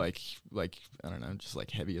 like I don't know, just,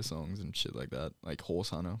 like, heavier songs and shit like that, like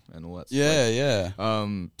Horse Hunter and all that stuff. Yeah.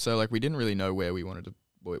 So, like, we didn't really know where we wanted to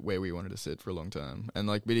sit for a long time. And,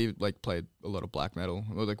 like, we like, played a lot of black metal.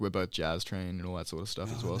 Like, we're both jazz trained and all that sort of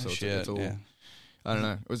stuff as well. So it's all... Yeah. I don't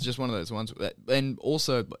know. It was just one of those ones. And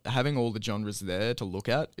also, having all the genres there to look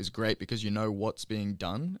at is great because you know what's being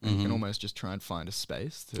done, and you can almost just try and find a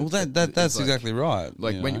space. That's exactly right.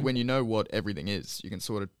 Like when you know what everything is, you can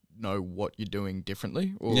sort of know what you're doing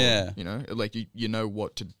differently. Or, like you know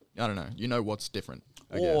what to. I don't know. You know what's different.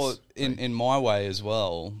 I guess. In my way as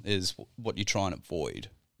well is what you try and avoid.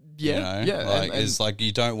 Yeah, like it's like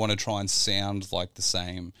you don't want to try and sound like the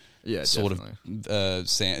same. Yeah, sort of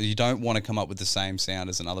sound. You don't want to come up with the same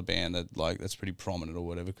sound as another band that's pretty prominent or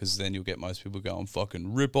whatever, because then you'll get most people going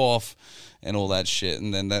fucking rip off and all that shit,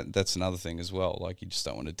 and then that's another thing as well. Like you just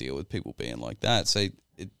don't want to deal with people being like that. So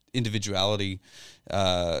individuality,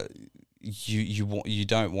 you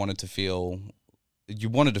don't want it to feel. You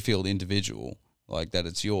want it to feel individual, like that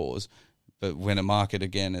it's yours. But when a market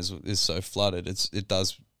again is so flooded, it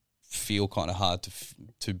does feel kind of hard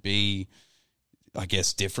to be, I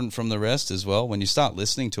guess, different from the rest as well. When you start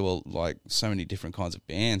listening to like so many different kinds of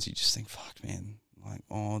bands, you just think, fuck, man, like,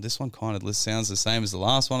 oh, this one kind of sounds the same as the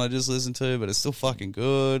last one I just listened to, but it's still fucking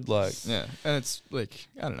good. Like, yeah, and it's like,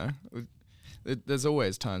 I don't know. There's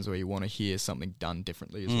always times where you want to hear something done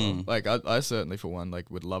differently as well. Like, I certainly, for one, like,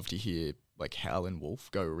 would love to hear like Howlin' Wolf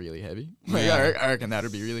go really heavy. Like, I reckon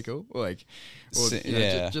that'd be really cool. Like, or,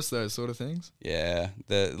 just those sort of things. Yeah,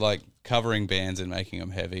 the like covering bands and making them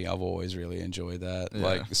heavy. I've always really enjoyed that. Yeah.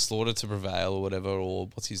 Like Slaughter to Prevail or whatever, or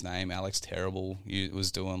what's his name, Alex Terrible. He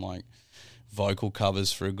was doing like vocal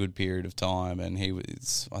covers for a good period of time, and he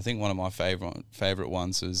was. I think one of my favorite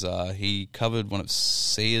ones was he covered one of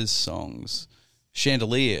Sia's songs,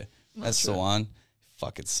 Chandelier. That's the one.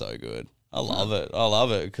 Fuck, it's so good. I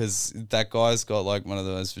love it because that guy's got like one of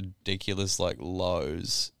the most ridiculous like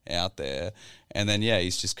lows out there, and then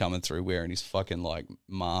he's just coming through wearing his fucking like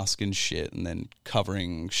mask and shit, and then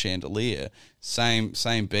covering Chandelier, same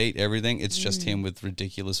beat, everything. It's just him with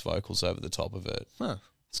ridiculous vocals over the top of it. Huh.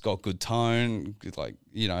 It's got good tone, like,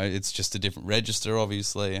 you know, it's just a different register,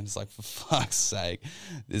 obviously, and it's like, for fuck's sake,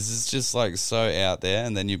 this is just like so out there,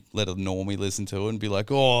 and then you let a normie listen to it and be like,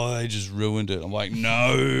 oh, they just ruined it. I'm like,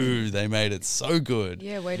 no, they made it so good.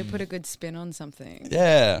 Yeah, way to put a good spin on something.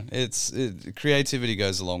 Yeah, creativity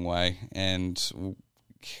goes a long way, and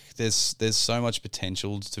there's so much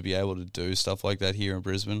potential to be able to do stuff like that here in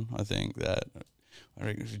Brisbane. I think that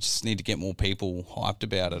we just need to get more people hyped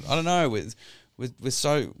about it. I don't know,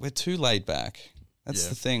 we're too laid back. That's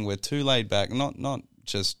the thing. We're too laid back. Not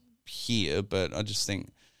just here, but I just think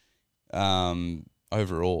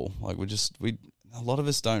overall, like a lot of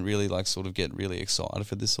us don't really like sort of get really excited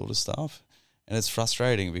for this sort of stuff, and it's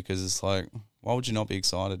frustrating because it's like, why would you not be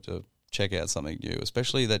excited to check out something new,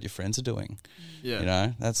 especially that your friends are doing? Yeah, you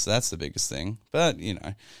know, that's the biggest thing. But you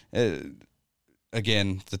know,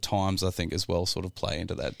 again, the times I think as well sort of play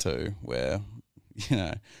into that too, where, you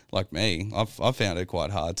know, like me, I've found it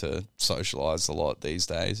quite hard to socialise a lot these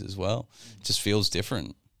days as well. It just feels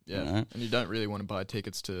different. Yeah, you know? And you don't really want to buy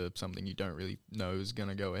tickets to something you don't really know is going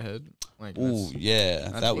to go ahead. Like, ooh, yeah,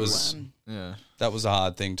 that was yeah, that was a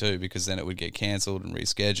hard thing too, because then it would get cancelled and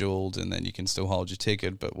rescheduled, and then you can still hold your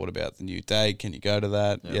ticket, but what about the new date? Can you go to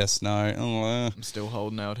that? Yep. Yes, no. I'm still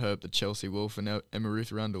holding out hope that Chelsea Wolf and Emma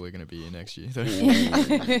Ruth Rundle are going to be here next year.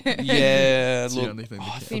 Yeah, It's the look, only thing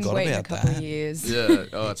I that Been forgot waiting about a couple that. of years.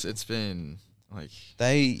 Yeah, it's been like 2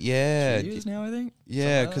 years now, I think.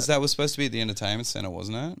 Yeah, because that was supposed to be at the entertainment centre,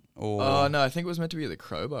 wasn't it? Or Oh no, I think it was meant to be at the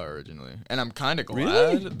Crowbar originally, and I'm kind of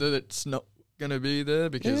glad Really? that it's not gonna be there,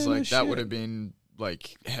 because Yeah, no like that would shit. have been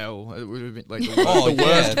like hell. It would have been like Oh, the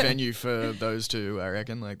worst yeah. venue for those two, I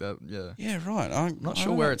reckon. Like that, yeah. yeah, right. I'm Not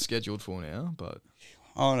sure where it's scheduled for now, but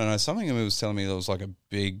Oh no, something of it was telling me there was like a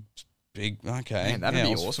big. Okay, man, that'd yeah, be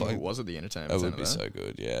I was awesome. If like- it was at the entertainment That centre. would be though. so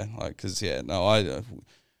good, yeah. Like, because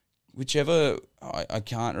whichever I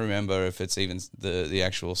can't remember if it's even the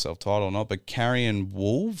actual self-title or not, but Carrion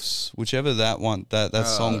Wolves, whichever that one, that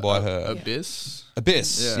song by her, Abyss.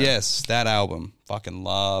 Abyss, Yeah. yes, that album, fucking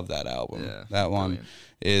love that album. Yeah, that one brilliant.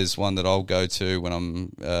 is one that I'll go to when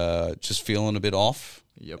I'm just feeling a bit off,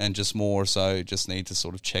 Yep. and just more so just need to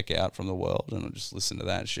sort of check out from the world, and I'll just listen to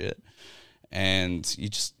that shit. And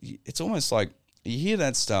it's almost like you hear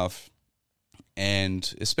that stuff,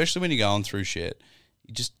 and especially when you're going through shit,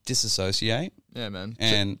 you just disassociate. Yeah, man.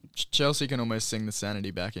 And Chelsea can almost sing the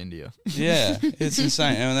sanity back into you. yeah, it's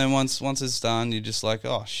insane. And then once it's done, you're just like,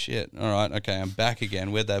 oh shit, all right, okay, I'm back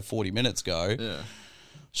again. Where'd that 40 minutes go? Yeah.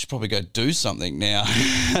 Should probably go do something now.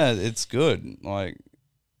 It's good. Like,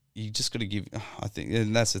 you just got to give, I think,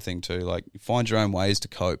 and that's the thing too, like, find your own ways to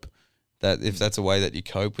cope. That if that's a way that you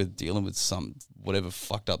cope with dealing with some whatever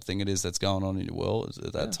fucked up thing it is that's going on in your world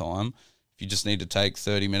at that time, if you just need to take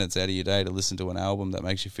 30 minutes out of your day to listen to an album that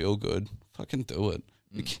makes you feel good, fucking do it.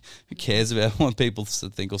 Who cares about what people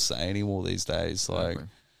think or say anymore these days? Like, Exactly.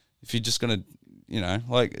 if you're just gonna, you know,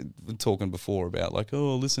 like we're talking before about like,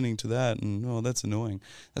 oh, listening to that and oh, that's annoying.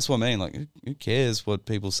 That's what I mean. Like, who cares what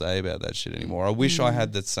people say about that shit anymore? I wish I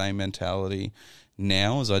had that same mentality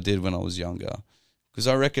now as I did when I was younger. Because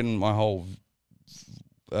I reckon my whole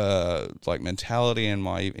like mentality and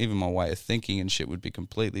even my way of thinking and shit would be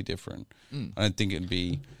completely different. I don't think it'd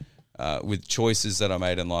be with choices that I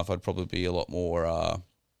made in life. I'd probably be a lot more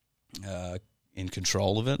in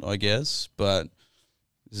control of it, I guess. But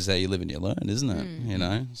this is how you live and you learn, isn't it? You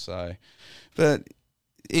know. So, but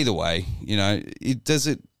either way, you know, does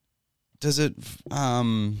it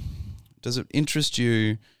interest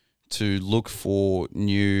you to look for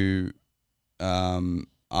new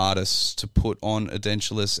artists to put on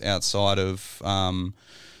Edentulous outside of,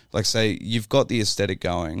 like, say, you've got the aesthetic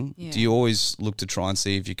going. Yeah. Do you always look to try and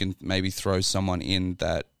see if you can maybe throw someone in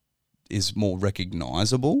that is more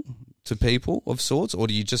recognisable to people of sorts, or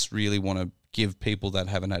do you just really want to give people that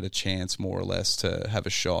haven't had a chance more or less to have a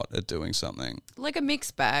shot at doing something? Like a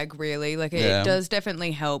mixed bag, really. Like it Yeah. does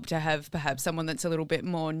definitely help to have perhaps someone that's a little bit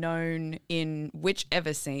more known in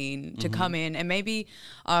whichever scene to come in and maybe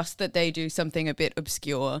ask that they do something a bit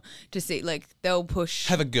obscure to see, like they'll push.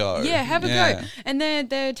 Have a go. Yeah, have a Yeah. go. And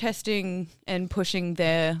they're testing and pushing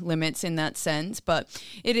their limits in that sense. But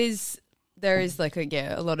there is like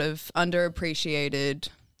a lot of underappreciated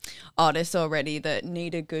artists already that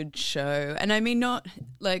need a good show. And I mean, not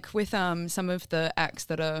like with some of the acts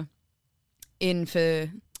that are in for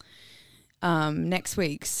next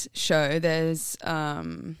week's show, there's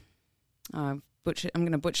I'm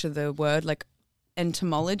going to butcher the word, like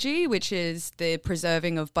entomology, which is the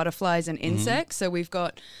preserving of butterflies and insects. So we've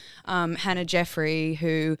got Hannah Jeffrey,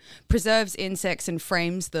 who preserves insects and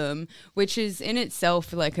frames them, which is in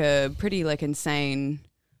itself like a pretty like insane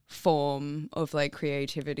form of like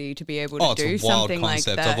creativity to be able to do it's a wild something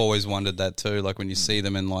concept. like that. I've always wondered that too. Like when you see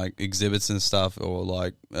them in like exhibits and stuff, or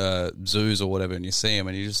like zoos or whatever, and you see them,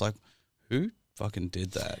 and you're just like, who fucking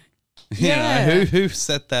did that? Yeah. You know, who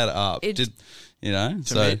set that up? It- Did you know?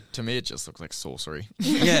 To me, it just looks like sorcery.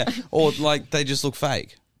 Yeah, or like they just look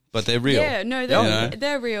fake, but they're real. Yeah, no,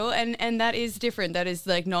 they're real, and that is different. That is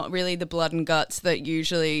like not really the blood and guts that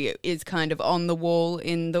usually is kind of on the wall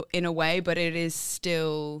in a way, but it is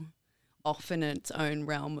still off in its own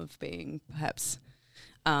realm of being perhaps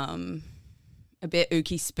a bit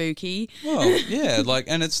ooky spooky. Well, yeah, like,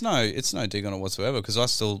 and it's no dig on it whatsoever, because I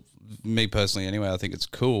still, me personally anyway, I think it's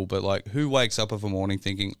cool. But like, who wakes up of a morning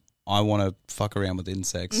thinking I want to fuck around with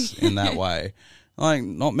insects in that way? Like,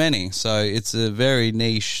 not many. So it's a very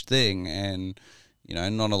niche thing, and you know,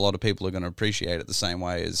 not a lot of people are going to appreciate it the same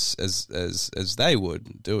way as they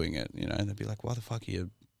would doing it. You know, they'd be like, "Why the fuck are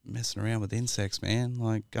you messing around with insects, man?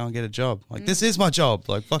 Like, go and get a job. Like, this is my job.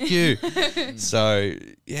 Like, fuck you." So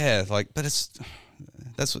yeah, like, but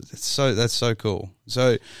that's so cool.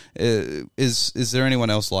 So, is there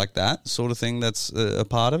anyone else like that sort of thing that's a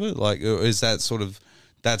part of it? Like, or is that sort of,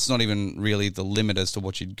 that's not even really the limit as to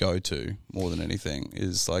what you'd go to more than anything?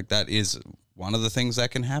 Is like, that is one of the things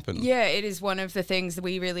that can happen. Yeah, it is one of the things that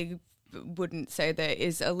we really wouldn't say there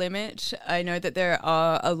is a limit. I know that there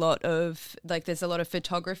are a lot of, like, there's a lot of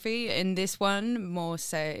photography in this one, more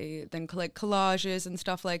say than like collages and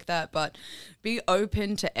stuff like that, but be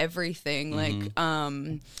open to everything. Like,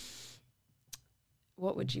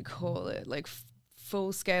 what would you call it? Like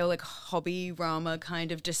full scale, like hobby-rama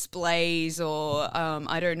kind of displays, or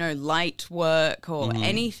I don't know, light work, or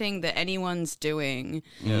anything that anyone's doing.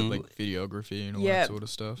 Yeah, like videography and all that sort of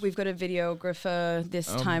stuff. We've got a videographer this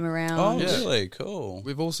time around. Oh, really? Cool.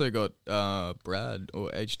 We've also got Brad, or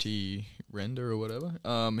HT Render or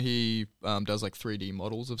whatever. He does like 3D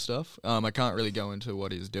models of stuff. I can't really go into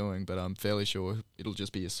what he's doing, but I'm fairly sure it'll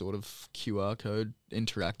just be a sort of QR code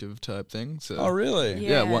interactive type thing. So Oh, really?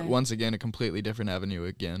 yeah, once again, a completely different avenue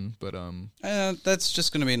again. But that's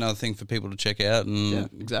just going to be another thing for people to check out and yeah,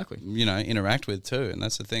 exactly. you know, interact with too. And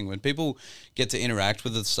that's the thing, when people get to interact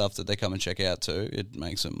with the stuff that they come and check out too, it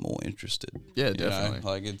makes them more interested. Yeah, you definitely. know?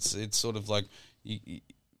 Like it's sort of like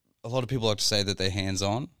a lot of people like to say that they're hands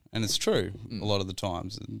on, and it's true a lot of the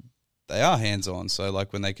times. They are hands on, so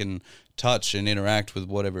like when they can touch and interact with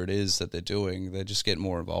whatever it is that they're doing, they just get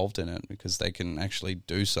more involved in it because they can actually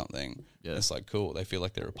do something. Yeah. It's like cool. They feel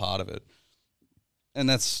like they're a part of it. And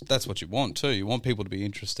that's what you want too. You want people to be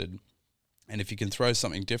interested. And if you can throw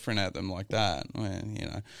something different at them like that, well, you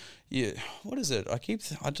know, yeah. What is it?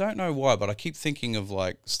 I don't know why, but I keep thinking of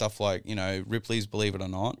like stuff like, you know, Ripley's Believe It or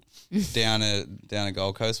Not down at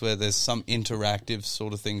Gold Coast, where there's some interactive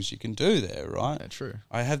sort of things you can do there, right? Yeah, true.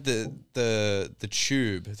 I have the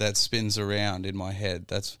tube that spins around in my head.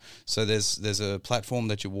 There's a platform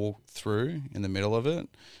that you walk through in the middle of it,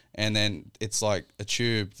 and then it's like a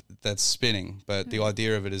tube that's spinning. But the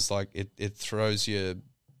idea of it is like it throws your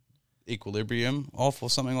equilibrium off or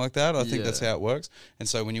something like that. I think that's how it works. And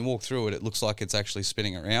so when you walk through it, it looks like it's actually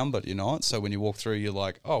spinning around, but you're not. So when you walk through, you're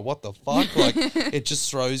like, oh, what the fuck? Like it just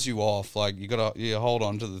throws you off. Like you hold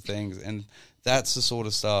on to the things, and that's the sort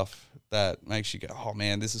of stuff that makes you go, oh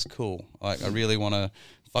man, this is cool. Like I really want to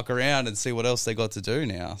fuck around and see what else they got to do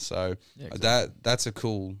now. So that's a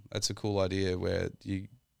cool idea where you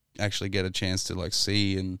actually get a chance to like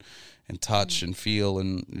see and touch and feel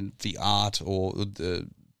and the art or the.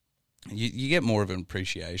 You get more of an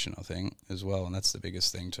appreciation, I think, as well, and that's the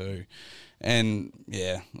biggest thing too. And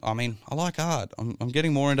yeah, I mean, I like art. I'm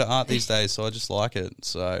getting more into art these days, so I just like it.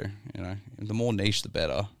 So, you know, the more niche, the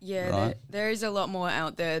better. Yeah, right? there is a lot more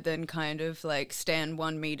out there than kind of like stand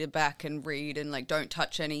 1 meter back and read and like don't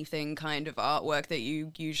touch anything kind of artwork that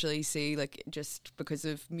you usually see, like just because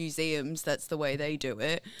of museums, that's the way they do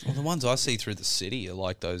it. Well, the ones I see through the city are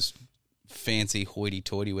like those fancy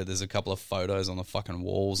hoity-toity where there's a couple of photos on the fucking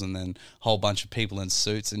walls and then a whole bunch of people in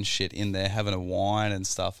suits and shit in there having a wine and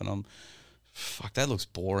stuff, and I'm fuck, that looks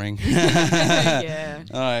boring. Yeah.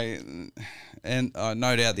 And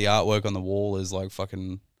no doubt the artwork on the wall is like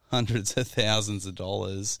fucking hundreds of thousands of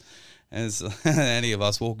dollars, and any of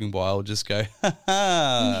us walking by will just go, ha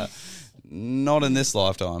ha, not in this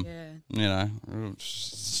lifetime. Yeah. You know,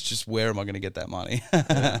 it's just where am I going to get that money?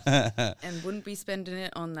 And wouldn't be spending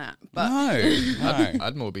it on that. But No.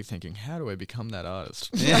 I'd more be thinking, how do I become that artist?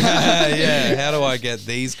 Yeah. How do I get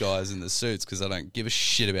these guys in the suits? Because I don't give a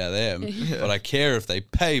shit about them, but I care if they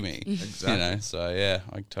pay me. Exactly. You know, so yeah,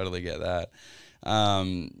 I totally get that.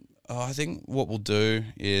 I think what we'll do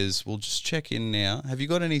is we'll just check in now. Have you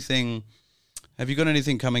got anything Have you got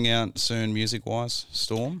anything coming out soon, music-wise,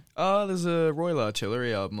 Storm? There's a Royal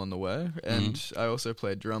Artillery album on the way, and I also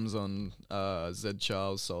played drums on Zed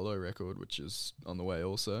Charles' solo record, which is on the way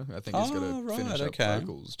also. I think he's got to finish up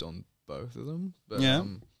vocals on both of them. But,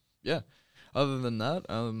 yeah. Other than that,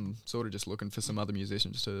 I'm sort of just looking for some other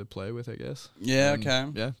musicians to play with, I guess. Yeah, okay.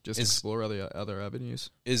 Yeah, just explore other avenues.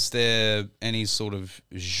 Is there any sort of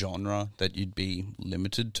genre that you'd be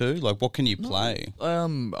limited to? Like, what can you play?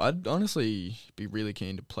 I'd honestly be really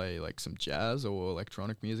keen to play like some jazz or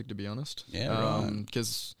electronic music, to be honest. Yeah, right.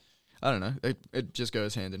 Because I don't know, it just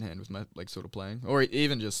goes hand in hand with my like sort of playing, or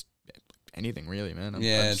even just anything really, man.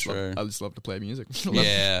 True. I just love to play music.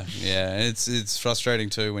 Yeah. It's frustrating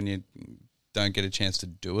too when you don't get a chance to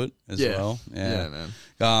do it as well. Yeah, man.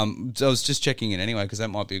 So I was just checking in anyway because that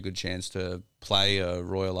might be a good chance to play a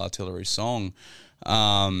Royal Artillery song.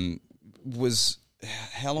 How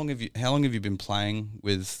long have you been playing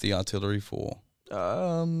with the Artillery for?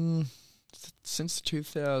 Since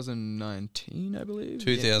 2019, I believe.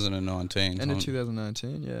 2019. End of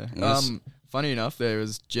 2019, yeah. Yes. Funny enough, there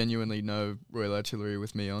was genuinely no Royal Artillery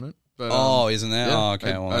with me on it. But, isn't there? Yeah, oh,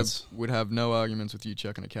 okay. I would have no arguments with you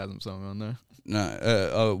chucking a Chasm song on there.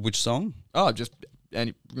 No. Which song? Oh, just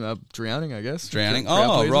Drowning, I guess. Drowning.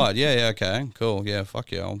 Crowd pleasing. Right. Yeah. Okay. Cool. Yeah.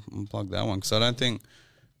 Fuck yeah. I'll plug that one because I don't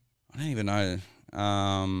even know.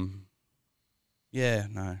 Yeah.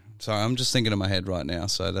 No. Sorry. I'm just thinking in my head right now,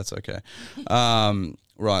 so that's okay.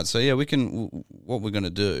 Right. So yeah, we can. What we're going to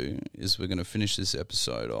do is we're going to finish this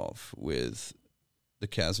episode off with the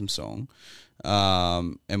Chasm song.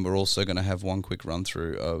 And we're also going to have one quick run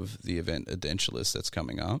through of the event Edentulous that's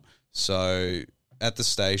coming up. So at the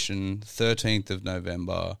station, 13th of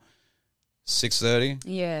November, 6:30.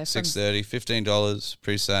 Yeah, 6:30, $15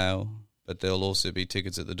 pre-sale, but there'll also be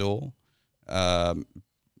tickets at the door. Well,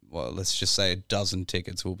 let's just say a dozen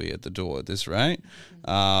tickets will be at the door at this rate.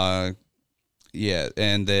 Yeah,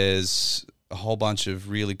 and there's a whole bunch of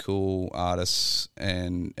really cool artists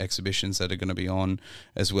and exhibitions that are going to be on,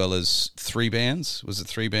 as well as 3 bands. Was it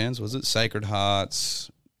 3 bands? Was it Sacred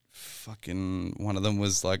Hearts? Fucking one of them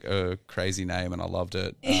was like a crazy name and I loved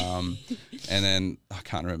it. And then I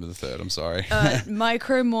can't remember the third. I'm sorry.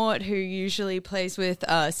 Micro Mort, who usually plays with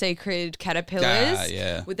Sacred Caterpillars.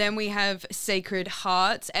 Yeah. Well, then we have Sacred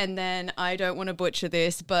Hearts, and then I don't want to butcher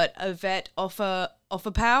this, but Yvette Ogapau,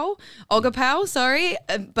 sorry,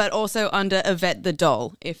 but also under Yvette the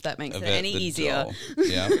Doll, if that makes it any easier.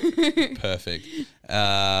 Yeah, perfect.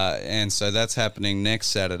 And so that's happening next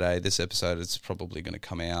Saturday. This episode is probably going to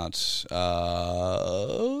come out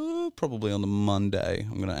probably on the Monday.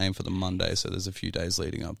 I'm going to aim for the Monday, so there's a few days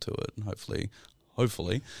leading up to it, and hopefully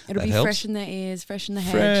it'll be helps. fresh in their ears, fresh in the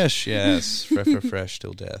head. Fresh, yes, fresh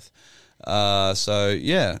till death. So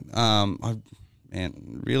yeah,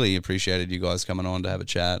 and really appreciated you guys coming on to have a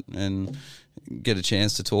chat and get a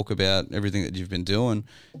chance to talk about everything that you've been doing.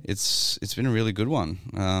 It's been a really good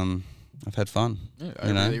one. I've had fun. Yeah,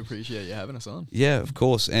 I really appreciate you having us on. Yeah, of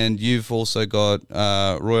course. And you've also got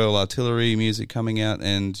Royal Artillery music coming out,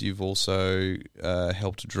 and you've also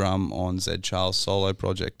helped drum on Zed Charles' solo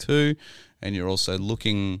project too. And you're also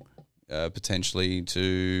looking potentially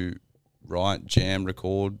to write, jam,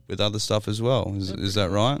 record with other stuff as well. Is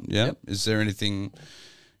that right? Yeah. Yep. Is there anything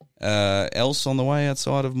else on the way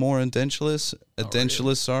outside of more Edentulous?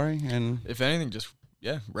 Edentulous, sorry. And if anything, just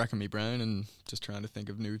racking me brain and just trying to think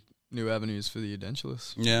of new avenues for the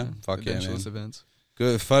Edentulous. Yeah, fuck Edentulous man. events.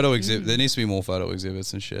 Good photo exhibit. There needs to be more photo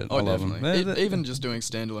exhibits and shit. Oh, I love definitely. them. Even just doing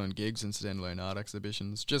standalone gigs and standalone art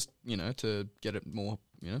exhibitions, just to get it more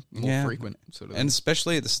frequent sort of. And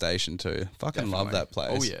especially at the station too. Fucking Definitely. love that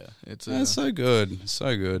place. Oh yeah, it's so good,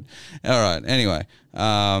 so good. All right. Anyway,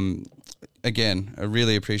 again, I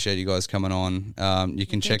really appreciate you guys coming on. You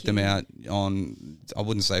can check them out on, I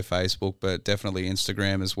wouldn't say Facebook, but definitely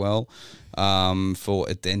Instagram as well. For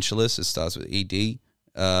Edentulous, it starts with ED.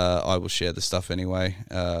 I will share the stuff anyway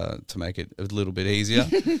to make it a little bit easier.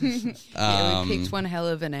 We picked one hell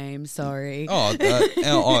of a name, sorry.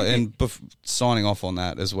 Signing off on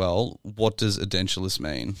that as well, what does Edentulous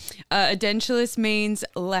mean? Edentulous means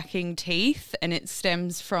lacking teeth, and it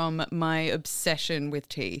stems from my obsession with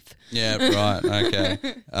teeth. Yeah, right, okay.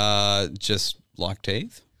 Just like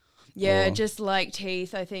teeth? Yeah, Or- just like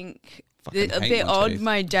teeth, I think. Fucking A hate bit my odd. teeth.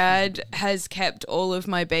 My dad has kept all of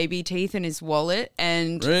my baby teeth in his wallet,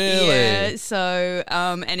 and Really? yeah, so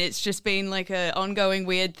and it's just been like a ongoing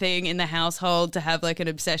weird thing in the household to have like an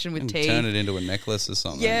obsession with And teeth. turn it into a necklace or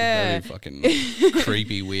something. Yeah. Very fucking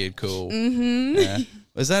creepy, weird, cool. Mm-hmm. Yeah.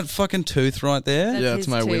 Was that fucking tooth right there? That's it's his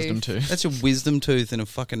my tooth. wisdom tooth. That's your wisdom tooth in a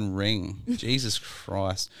fucking ring. Jesus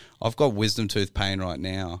Christ. I've got wisdom tooth pain right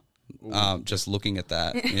now. just looking at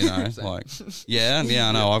that, you know, like,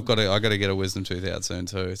 I know I got to get a wisdom tooth out soon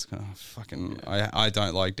too. It's kind of fucking, I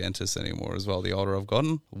don't like dentists anymore as well. The older I've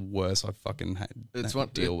gotten, the worse I fucking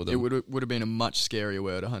deal with them. It would have been a much scarier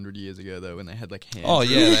word 100 years ago though, when they had like hands. Oh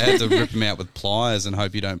yeah, they had to rip them out with pliers and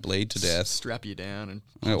hope you don't bleed to death. Strap you down and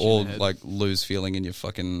or like lose feeling in your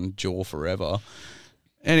fucking jaw forever.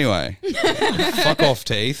 Anyway, fuck off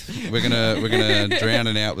teeth. We're gonna drown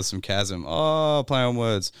it out with some chasm. Oh, play on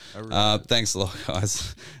words. Thanks a lot,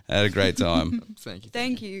 guys. I had a great time. Thank you.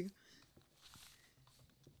 Thank you.